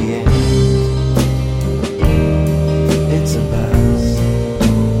 In the end, it's a bust.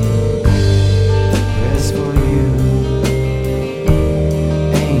 Press for you,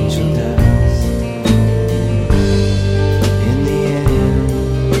 angel dust. In the end,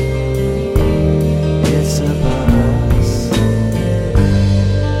 it's a bust.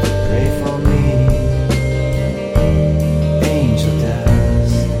 Pray for me, angel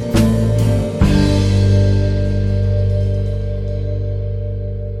dust.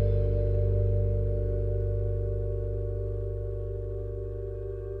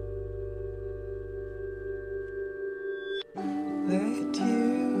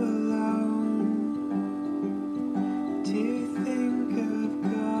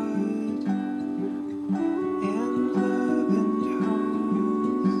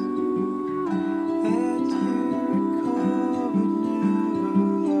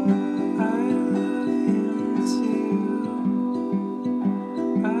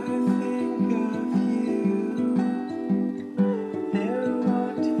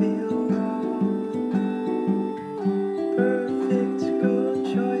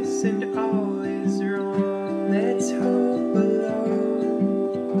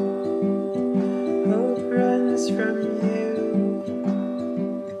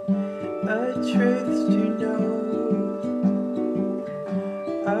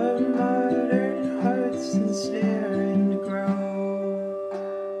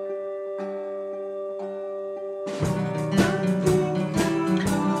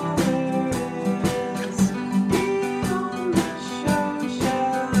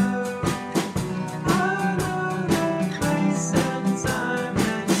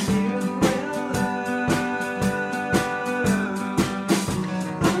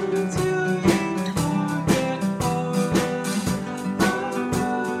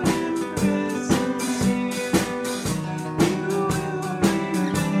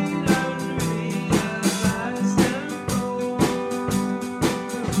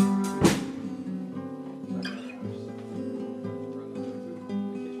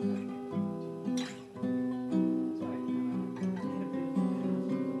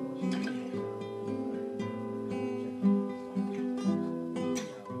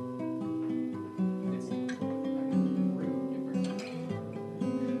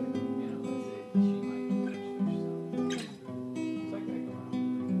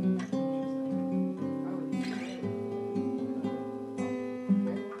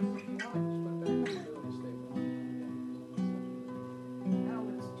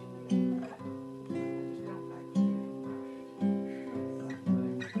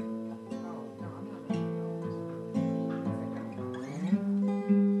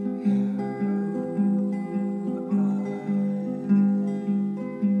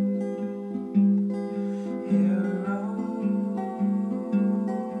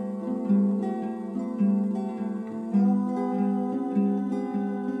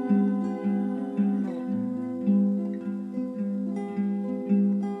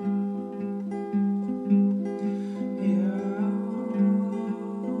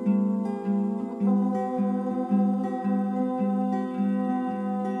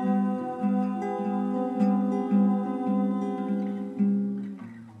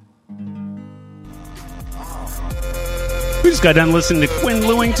 just got done listening to Quinn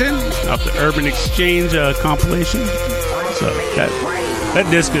Lewington off the Urban Exchange compilation. So that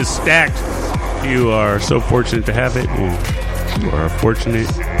disc is stacked. You are so fortunate to have it. Well, you are a fortunate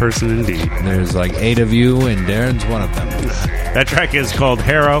person indeed. There's like 8 of you, and Darren's one of them. That track is called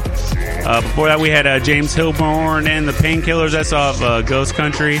Harrow. Before that, we had James Hilborn and the Painkillers. That's off Ghost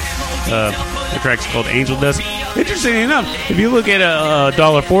Country. The track's called Angel Dust. Interesting enough, if you look at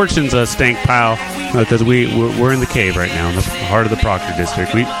Dollar Fortune's stank pile, because we're in the cave right now, in the heart of the Proctor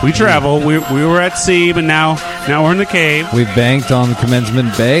District. We travel. We were at sea, but now we're in the cave. We've banked on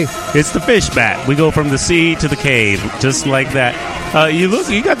Commencement Bay. It's the fish bat. We go from the sea to the cave, just like that. You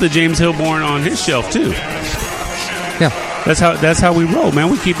got the James Hilborn on his shelf too. Yeah. That's how we roll, man.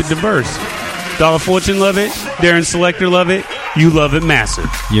 We keep it diverse. Dollar Fortune love it. Darren Selector love it. You love it massive.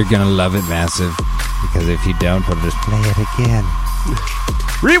 You're gonna love it massive, because if you don't, we'll just play it again.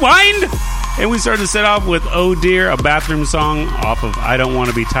 Rewind! And we started to set off with Oh Dear, a bathroom song off of I Don't Want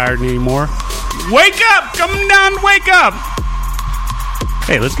to Be Tired Anymore. Wake up! Come down, wake up!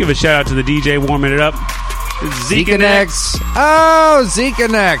 Hey, let's give a shout out to the DJ warming it up. Zekenex. Oh,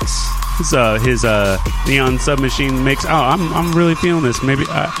 Zekenex. His Neon Submachine mix. Oh, I'm really feeling this. Maybe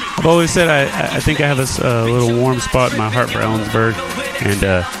I've always said I think I have a little warm spot in my heart for Ellensburg, and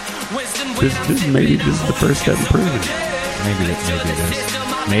this is the first step in improving.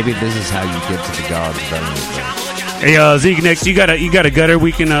 Maybe this is how you get to the gods. Hey, Zekenex, you got a gutter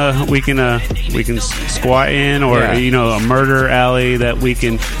we can squat in, or a murder alley that we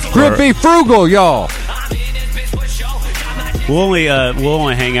can. Grippy frugal, y'all. We'll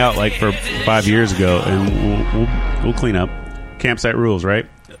only hang out like for 5 years ago, and we'll clean up. Campsite rules, right?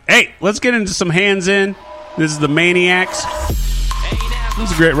 Hey, let's get into some hands in. This is the Maniacs.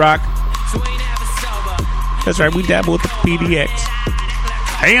 This is Grit Rock. That's right, we dabble with the PDX.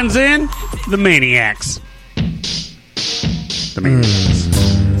 Hands in, the Maniacs. The Maniacs.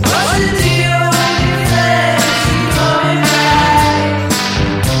 What's the deal when you flex? You coming back?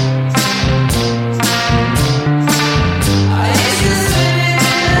 I used to swim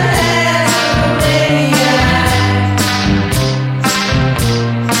in the hands of a maniac.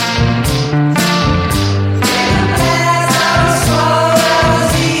 In the past I was small, I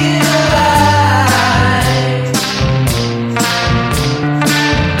was eaten alive.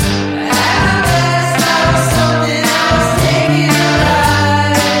 At the best I was something I was taken alive.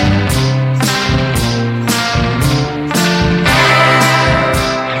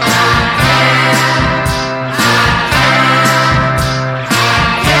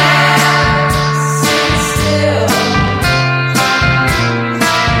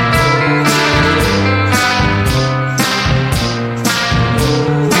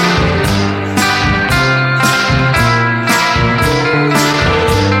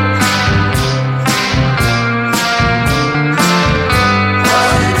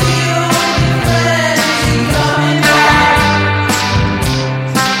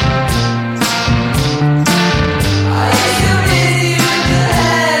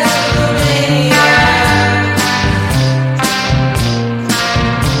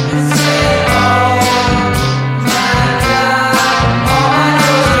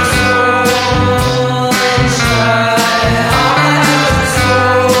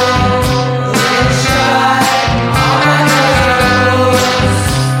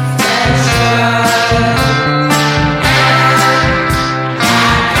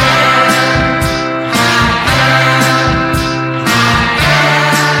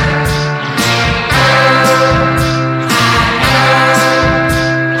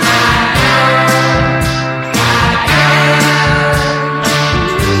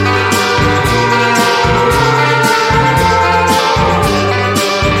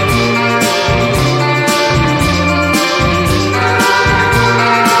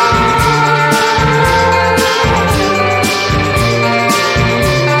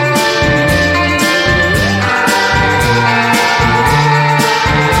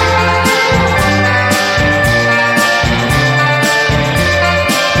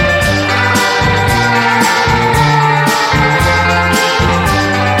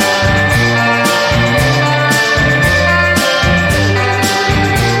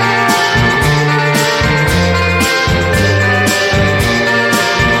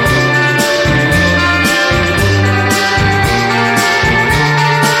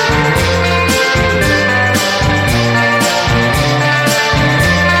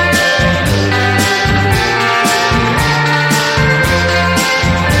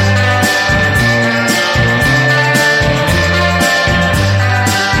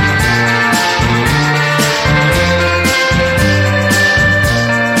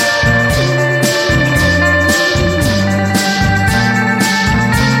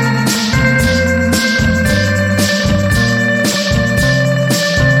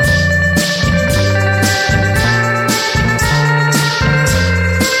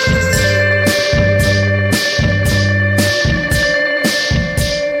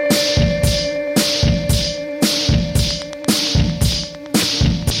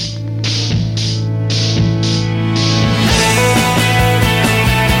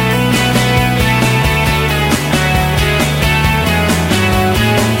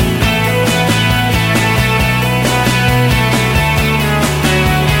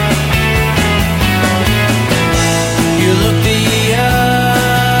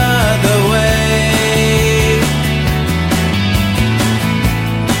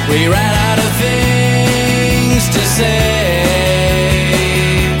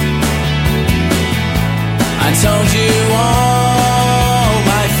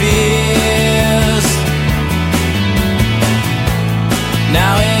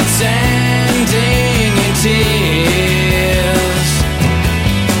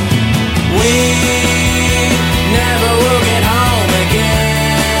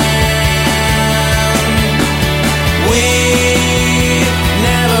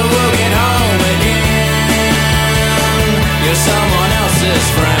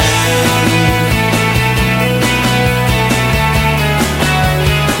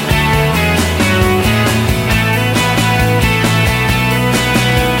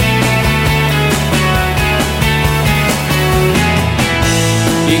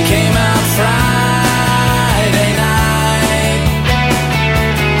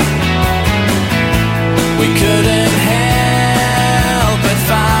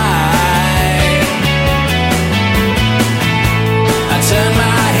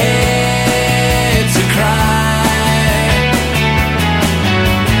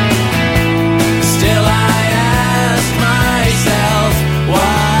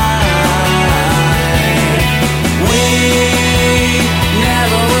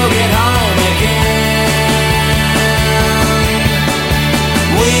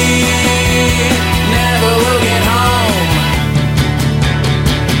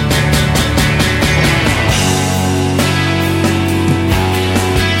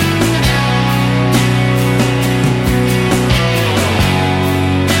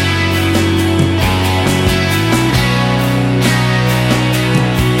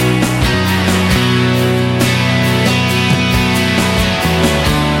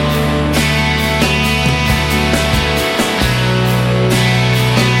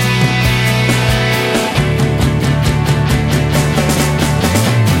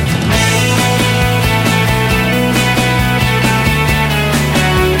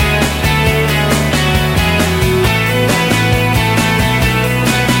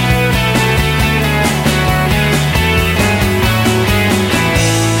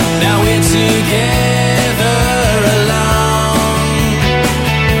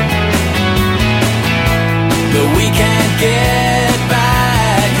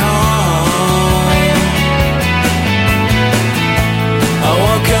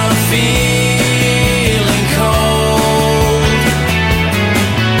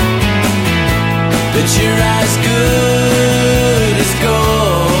 but you're as good as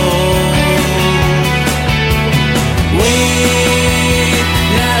gold. We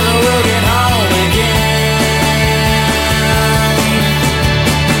never will get home again.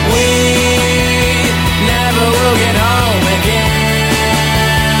 We never will get home again.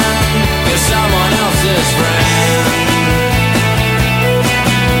 You're someone else's friend.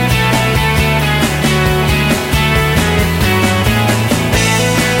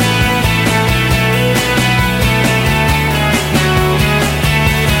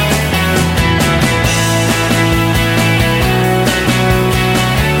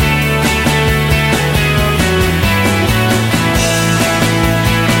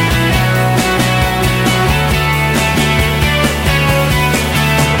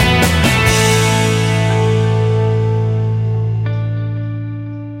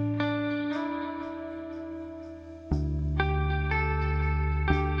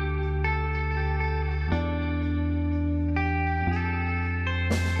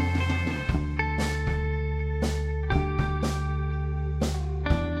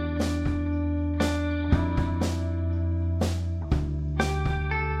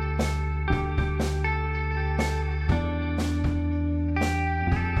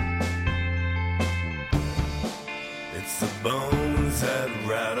 It's the bones that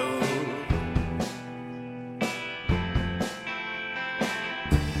rattle,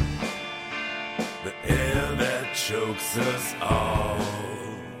 the air that chokes us all,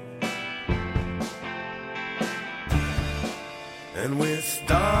 and we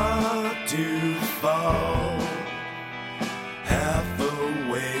start to fall. Half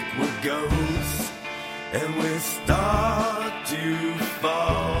awake we're ghosts, and we start to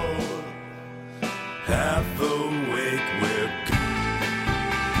fall. Half awake we're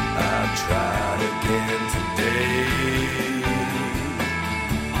I tried again today.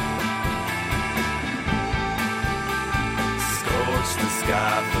 Scorch the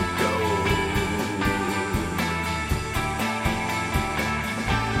sky for gold.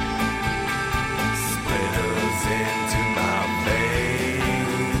 Splinters into my veins,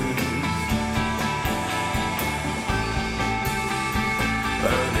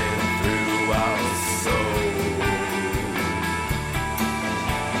 burning through our soul.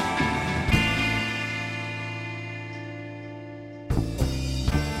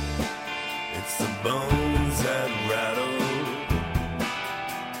 It's the bones that rattle,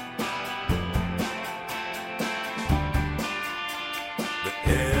 the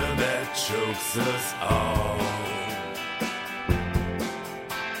air that chokes us all,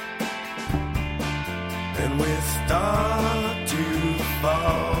 and we start to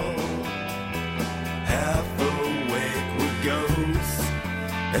fall. Half awake we're ghosts,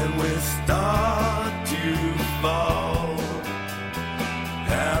 and we start to fall.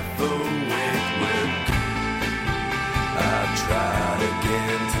 Half awake we're I tried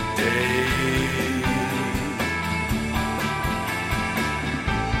again today.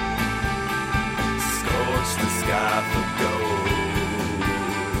 Scorch the sky for gold.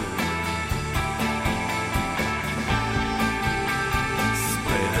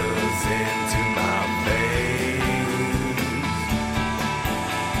 Splinters into my veins,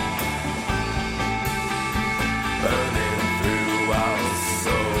 burning through our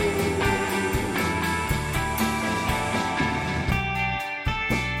soul.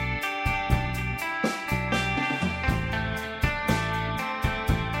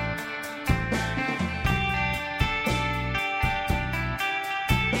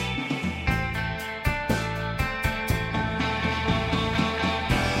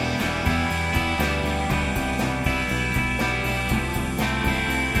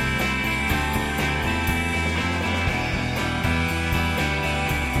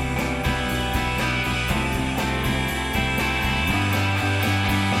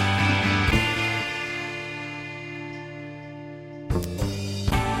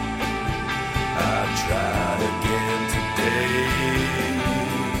 Tried again today.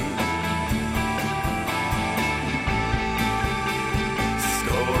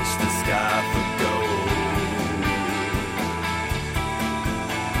 Scorch the sky for gold.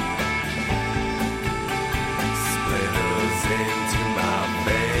 Splinters into my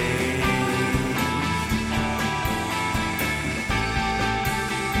veins,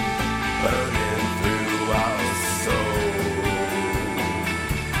 burning through our soul.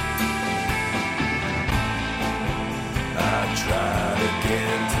 Tried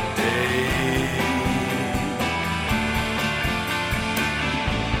again today.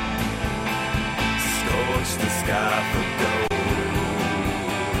 Scorch the sky for gold.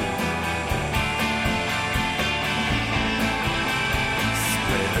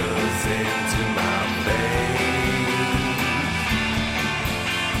 Splinters into my veins,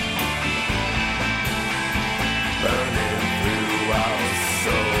 burning through our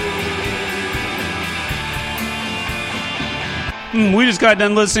soul. We just got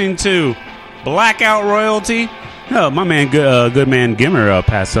done listening to Blackout Royalty. Oh, my man, good man Gimmer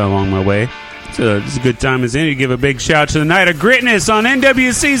passed that along my way. So it's a good time as any to give a big shout to the Night of Gritness on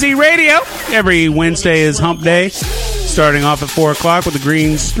NWCZ Radio. Every Wednesday is Hump Day, starting off at 4 o'clock with the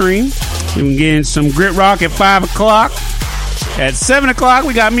green stream. You can get in some grit rock at 5 o'clock. At 7 o'clock,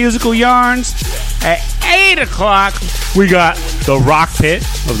 we got musical yarns. At 8 o'clock, we got the Rock Pit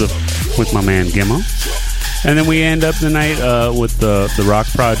with my man Gimmo. And then we end up the night with the Rock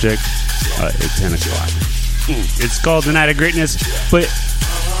Project at 10 o'clock. It's called the Night of Gritness, but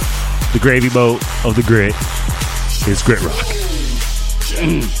the gravy boat of the grit is grit rock.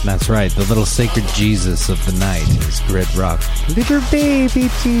 That's right. The little sacred Jesus of the night is grit rock. Little baby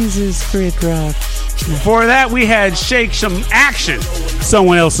Jesus, grit rock. Before that, we had Shake Some Action,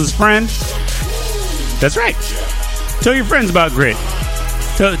 someone else's friend. That's right. Tell your friends about grit.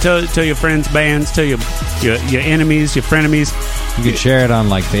 Tell your friends, bands, tell your enemies, your frenemies. You can share it on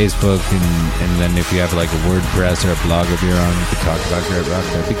like Facebook, and then if you have like a WordPress or a blog of your own, you can talk about grit rock.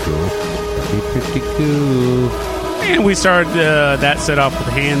 That'd be cool. That'd be pretty cool. And we started that set off with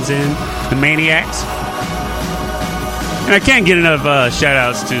Hands In, the Maniacs. And I can't get enough shout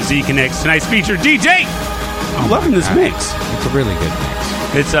outs to Z Connect's tonight's feature, DJ. I'm loving this mix. It's a really good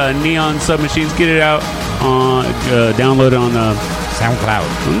mix. It's Neon Submachines. Get it out on download it on SoundCloud.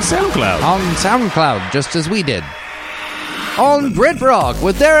 On SoundCloud. On SoundCloud, just as we did. On Grit Rock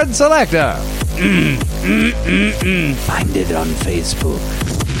with Darren Selector. Find it on Facebook.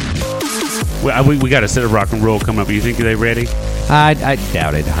 We got a set of rock and roll coming up. You think they're ready? I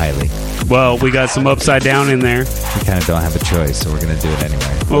doubt it highly. Well, we got some Upside Down in there. We kind of don't have a choice, so we're going to do it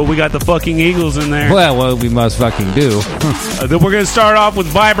anyway. Well, we got the fucking Eagles in there. Well, we must fucking do. Then we're going to start off with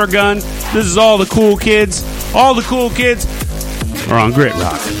Viber Gun. This is all the cool kids. All the cool kids are on Grit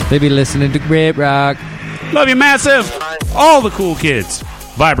Rock. They be listening to Grit Rock. Love you, massive. All the cool kids.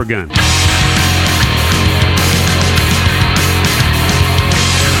 Viber Gun.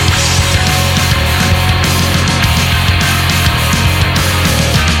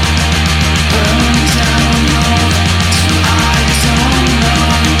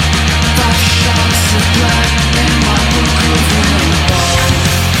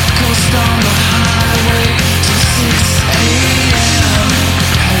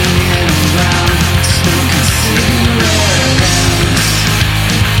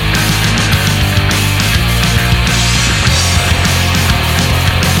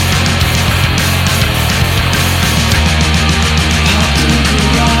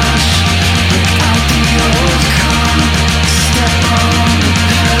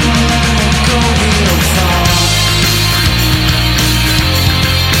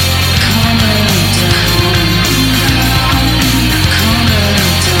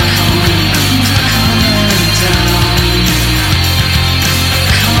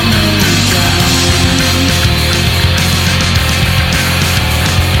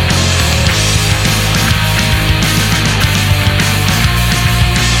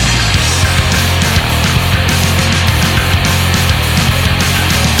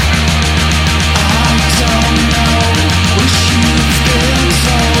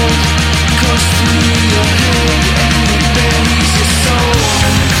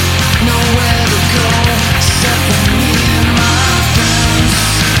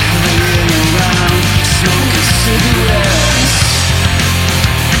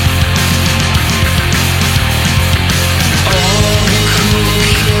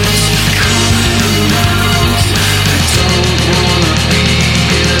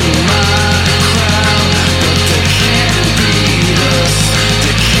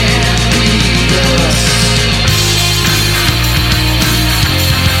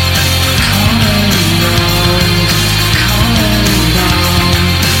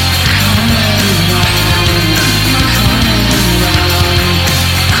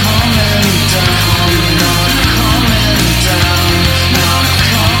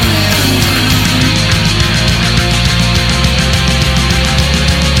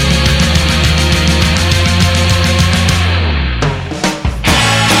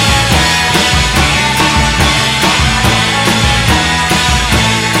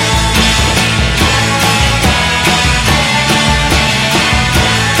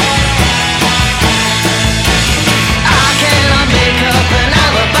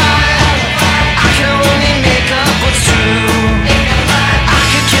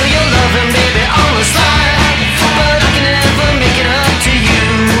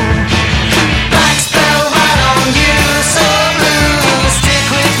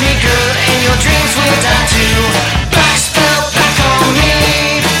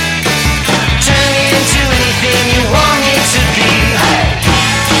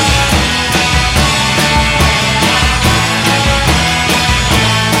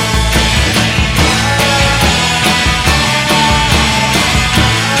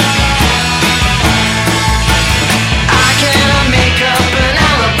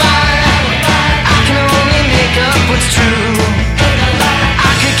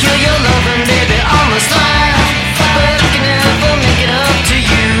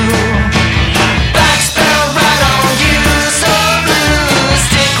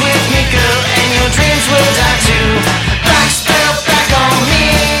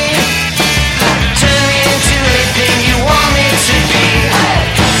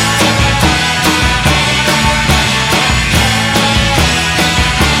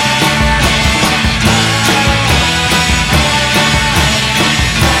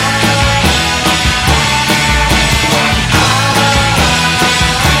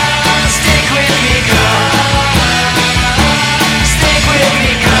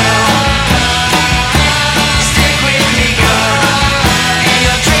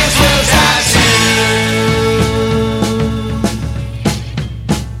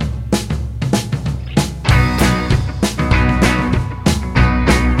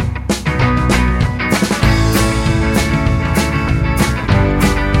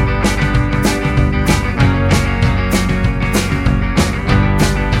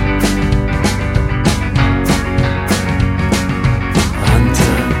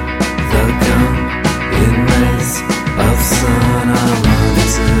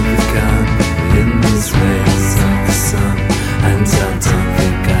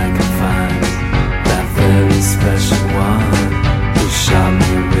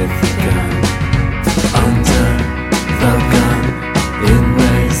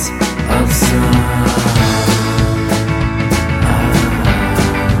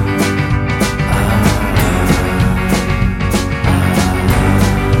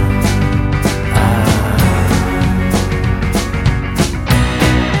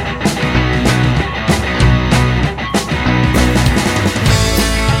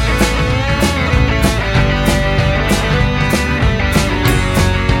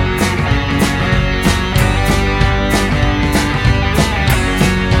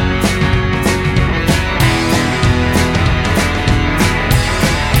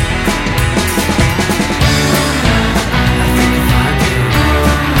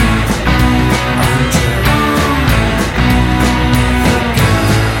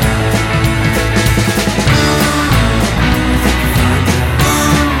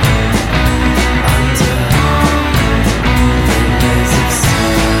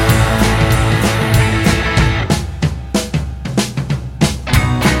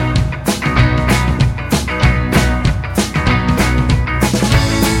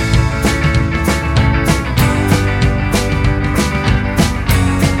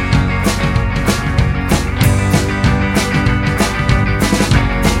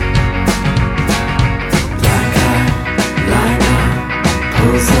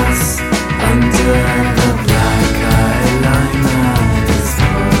 pulls us under the black eyeliner. Is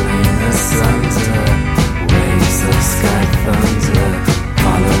pulling us under waves of sky thunder.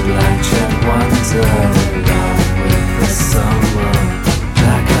 Follow black jet wonder. Love with the summer.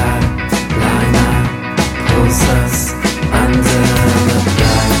 Black eyeliner pulls us under the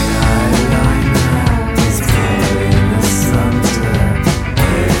black eyeliner. Is pulling us under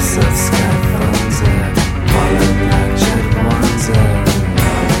waves of sky thunder. Follow black jet wonder.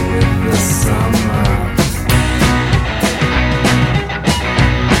 Love with the summer.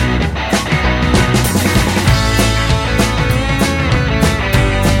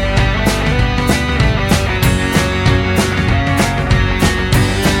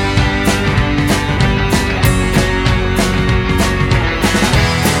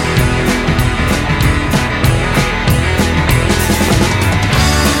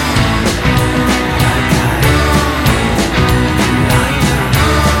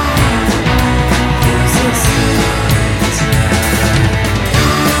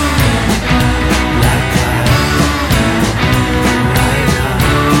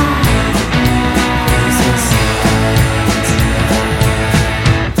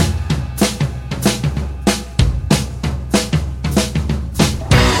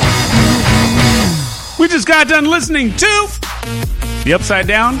 We just got done listening to The Upside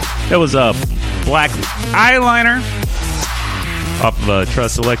Down. That was a black eyeliner off of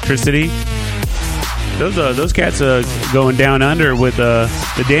Trust Electricity. Those cats going down under with the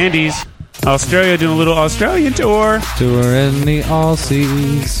Dandies. Australia doing a little Australian tour. Tour in the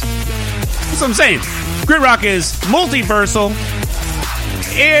Aussies. That's what I'm saying. Grit Rock is multiversal.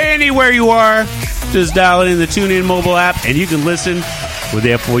 Anywhere you are, just dial it in the TuneIn mobile app and you can listen. We're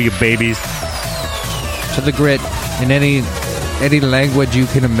there for you, babies. To the Grit in any language you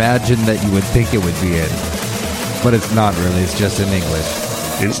can imagine that you would think it would be in. But it's not really. It's just in English.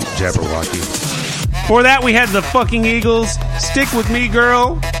 In Jabberwocky. For that, we had the fucking Eagles. Stick with me,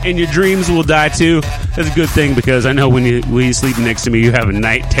 girl, and your dreams will die too. That's a good thing because I know when you sleep next to me, you have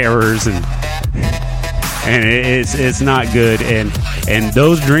night terrors and it's not good. And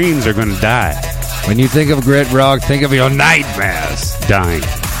those dreams are going to die. When you think of Grit Rock, think of your nightmares. Dying.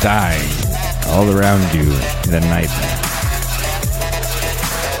 All around you in a nightmare.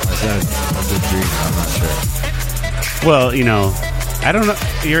 Is that a good dream? I'm not sure. Well, you know, I don't know.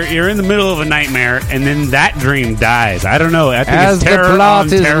 You're in the middle of a nightmare, and then that dream dies. I don't know. I think As it's the terror plot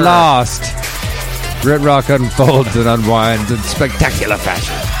on is terror. lost, Grit Rock unfolds and unwinds in spectacular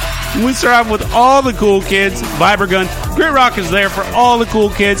fashion. We start off with all the cool kids. Vibragun. Grit Rock is there for all the cool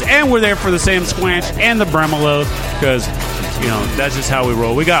kids, and we're there for the Sam Squanch and the Bremelos because, you know, that's just how we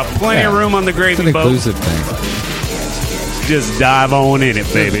roll. We got plenty of room on the It's gravy an boat. inclusive thing. Just dive on in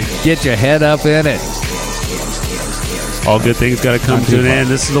it, baby. Get your head up in it. All good things got to come to an end.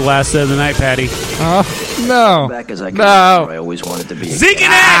 This is the last set of the night, Patty. Oh, no. Back as I No. I always wanted to be a Zeke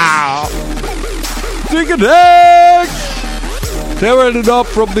and X! Zeke and X! Tearing it up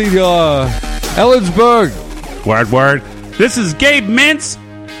from the Ellensburg. Word. This is Gabe Mintz,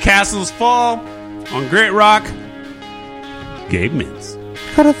 Castles Fall, on Grit Rock. Gabe Mintz.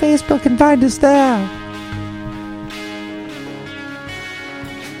 Go to Facebook and find us there.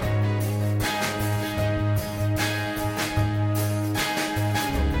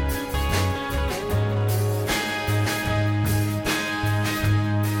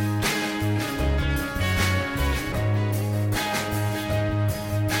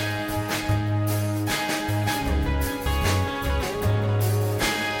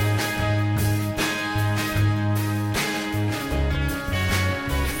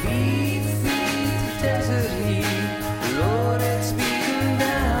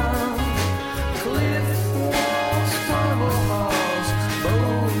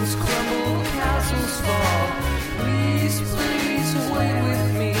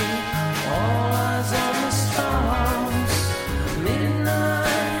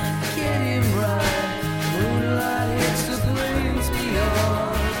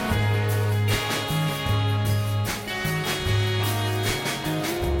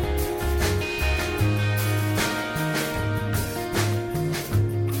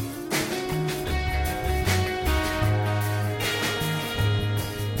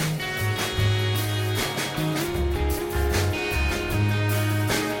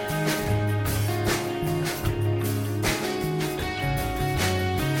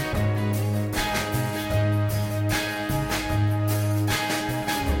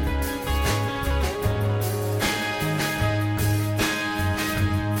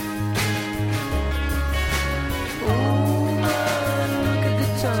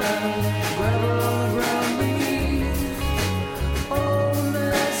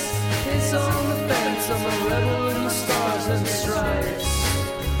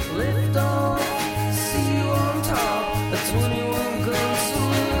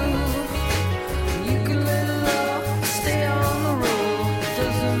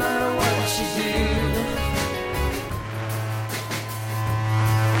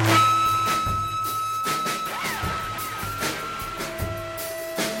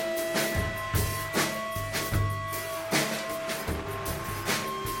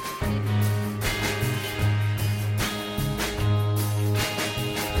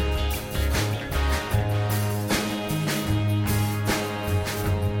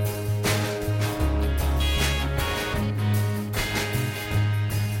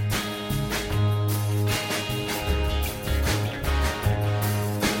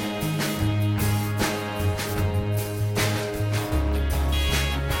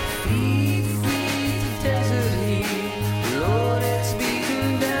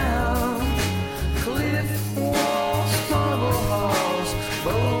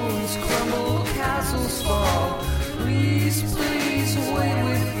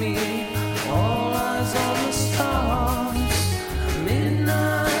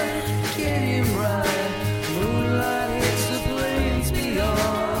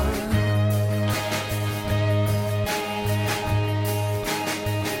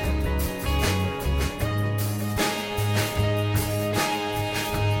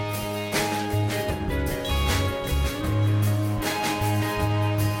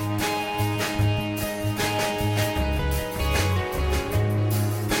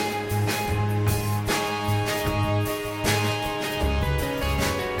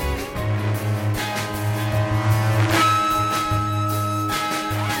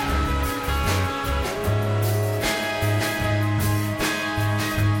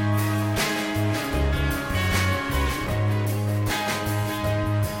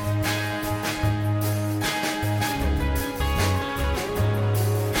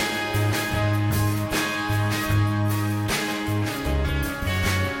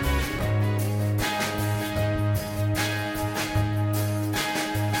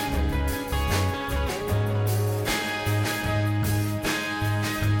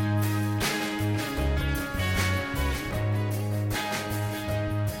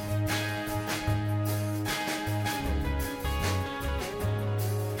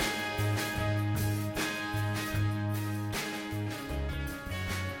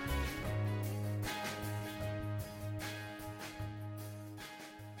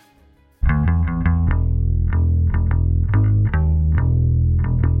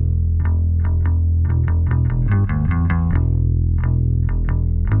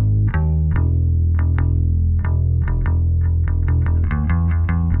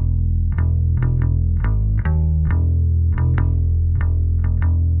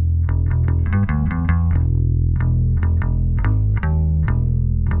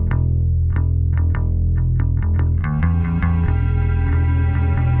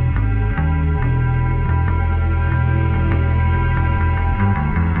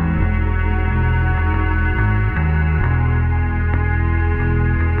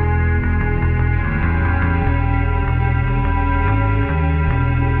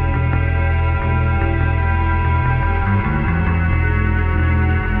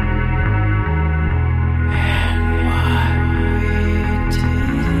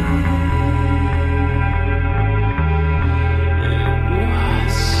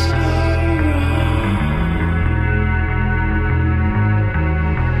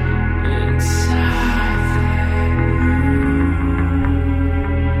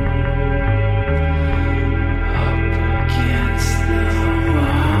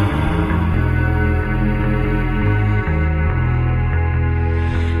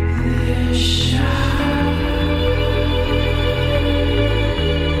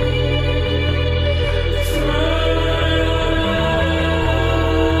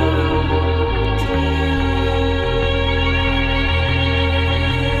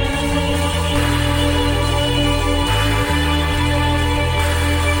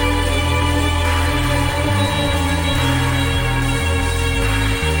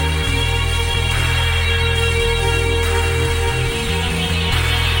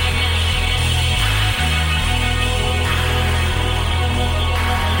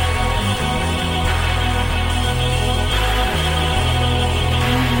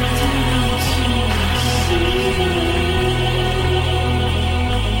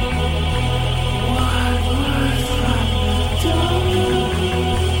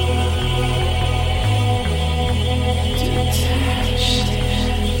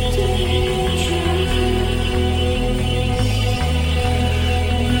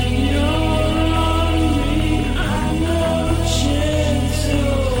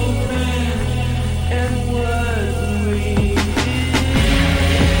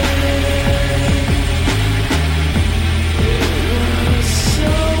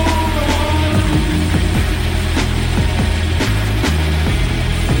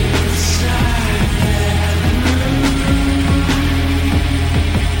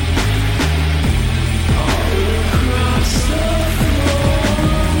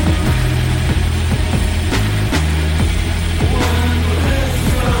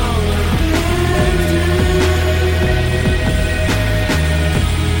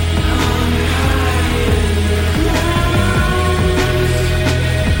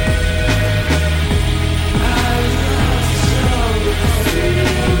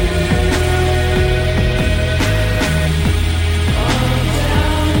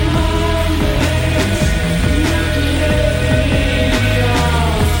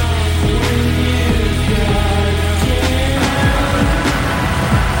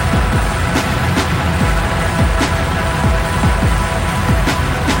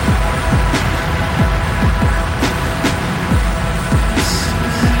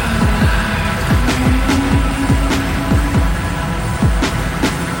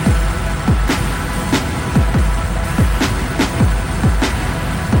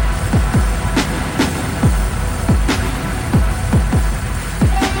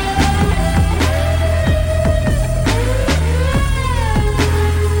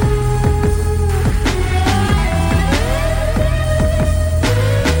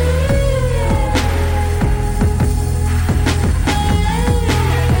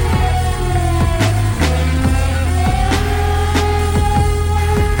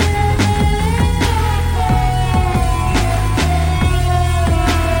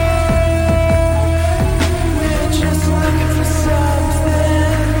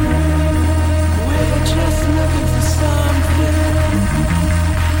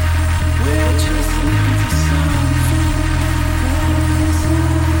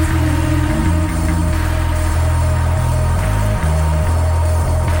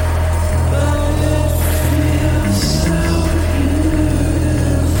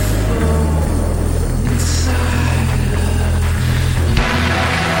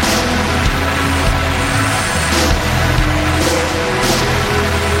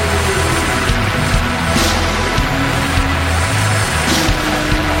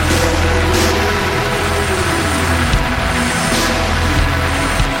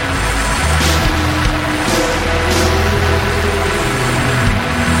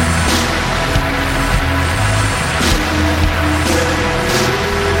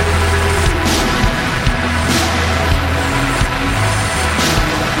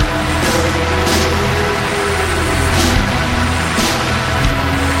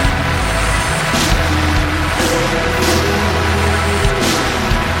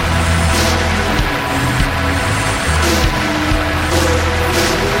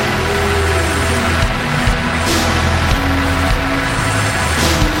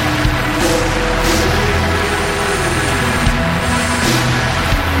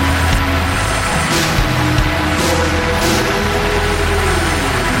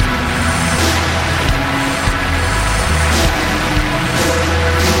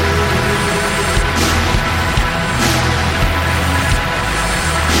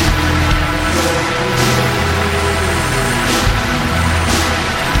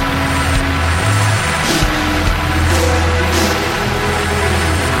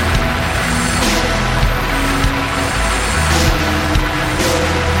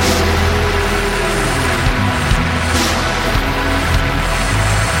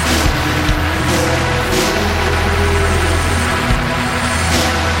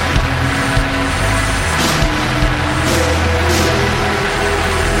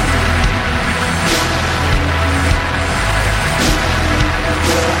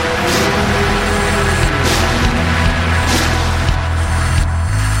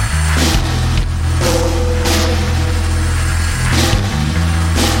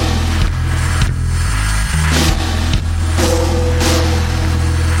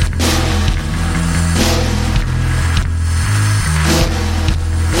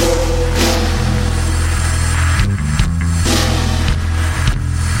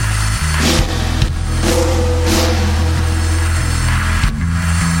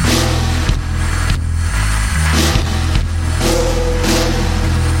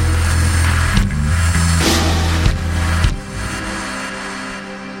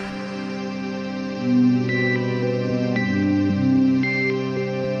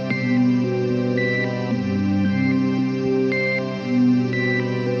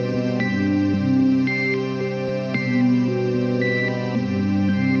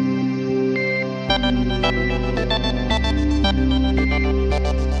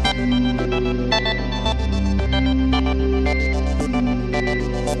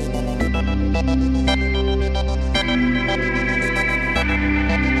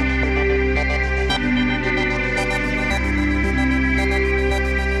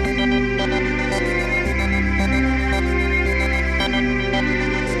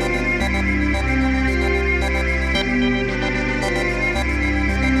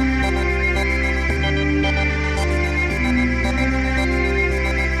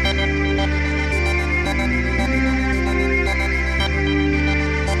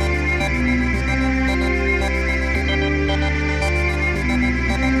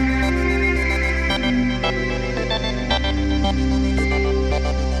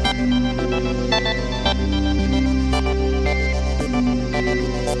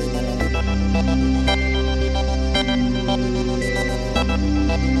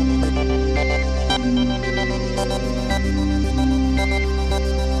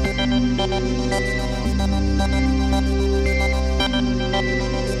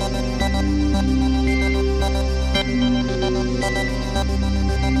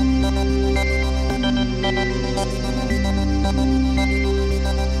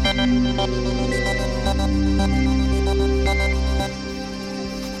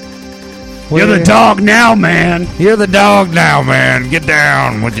 You're the dog now, man. You're the dog now, man. Get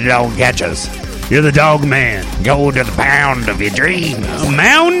down with your dog catches. You're the dog man. Go to the pound of your dreams.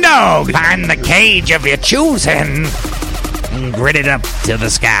 Mound dog. Find the cage of your choosing and grit it up to the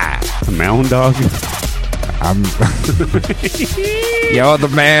sky. A mound dog? You're the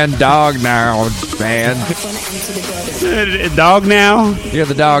man dog now, man. Dog now? You're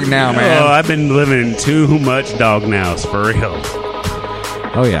the dog now, man. Oh, I've been living too much dog nows, for real.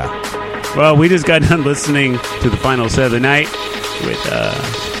 Oh, yeah. Well, we just got done listening to the final set of the night with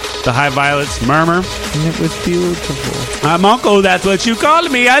the High Violets Murmur. And it was beautiful. I'm Uncle, that's what you called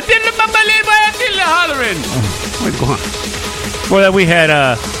me. I didn't believe I did hollering. Wait, go on. Before that, we had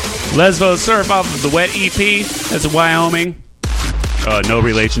Lesbo Surf off of the Wet EP. That's in Wyoming. No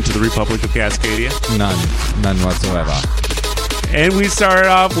relation to the Republic of Cascadia. None whatsoever. And we started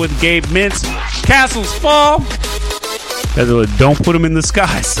off with Gabe Mintz, Castles Fall. Don't put them in the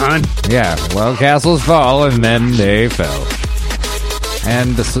sky, son. Yeah, well, castles fall, and then they fell.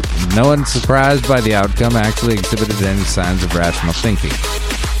 And no one surprised by the outcome actually exhibited any signs of rational thinking,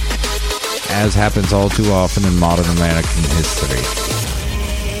 as happens all too often in modern American history.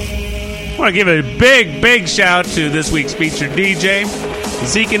 I want to give a big shout to this week's featured DJ,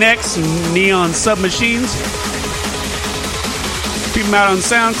 Zeke and X, Neon Submachines. Keep them out on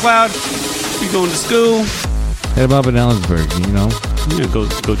SoundCloud. If you're going to school, hit them up in Ellensburg, you know. Yeah,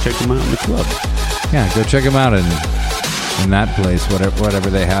 go check them out in the club. Yeah, go check them out in that place, whatever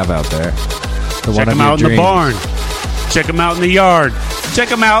they have out there. Check them out in the barn. Check them out in the yard. Check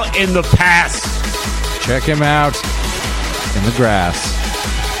them out in the past. Check him out in the grass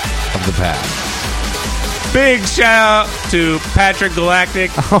of the past. Big shout out to Patrick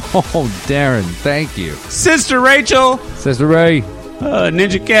Galactic. Oh, Darren, thank you. Sister Rachel. Sister Ray.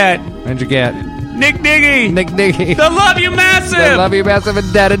 Ninja Cat. Ninja Cat. Nick Diggy. Nick Diggy. The Love You Massive. The Love You Massive and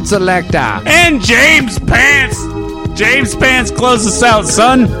Darren Selector. And James Pants. James Pants, close us out,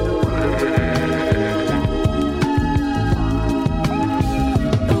 son.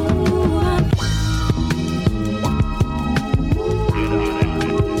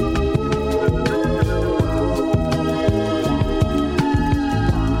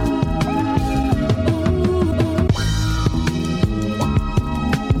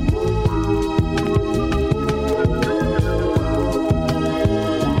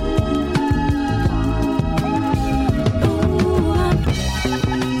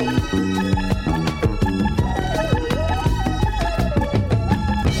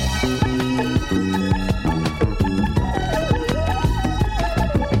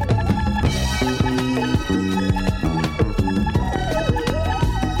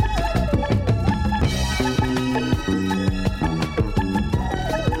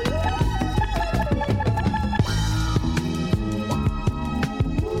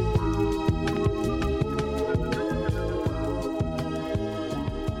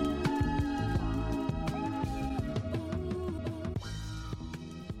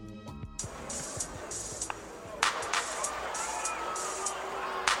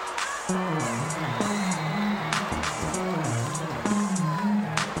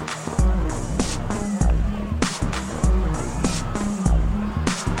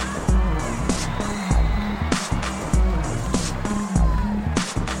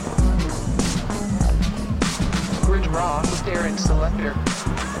 Raw with Darren Selector.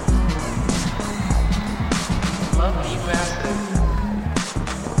 Love You Massive.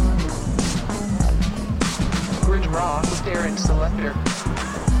 Bridge Rock with Darren Selector.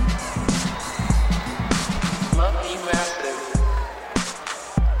 Love you massive.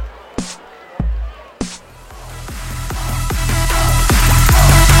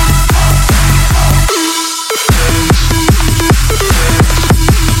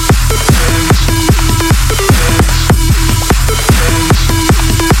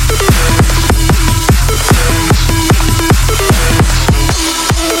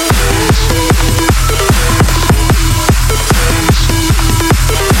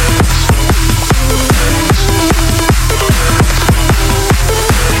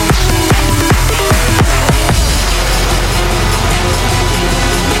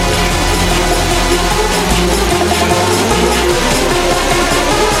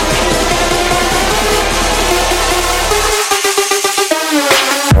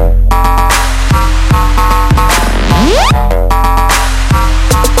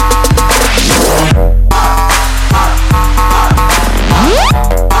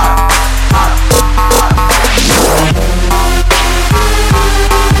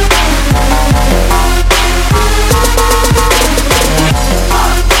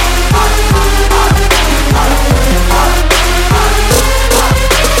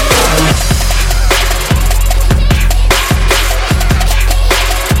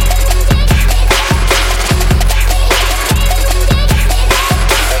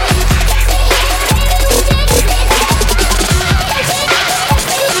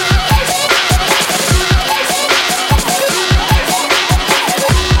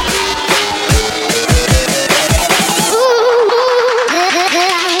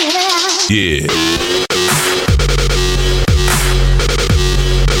 Yeah.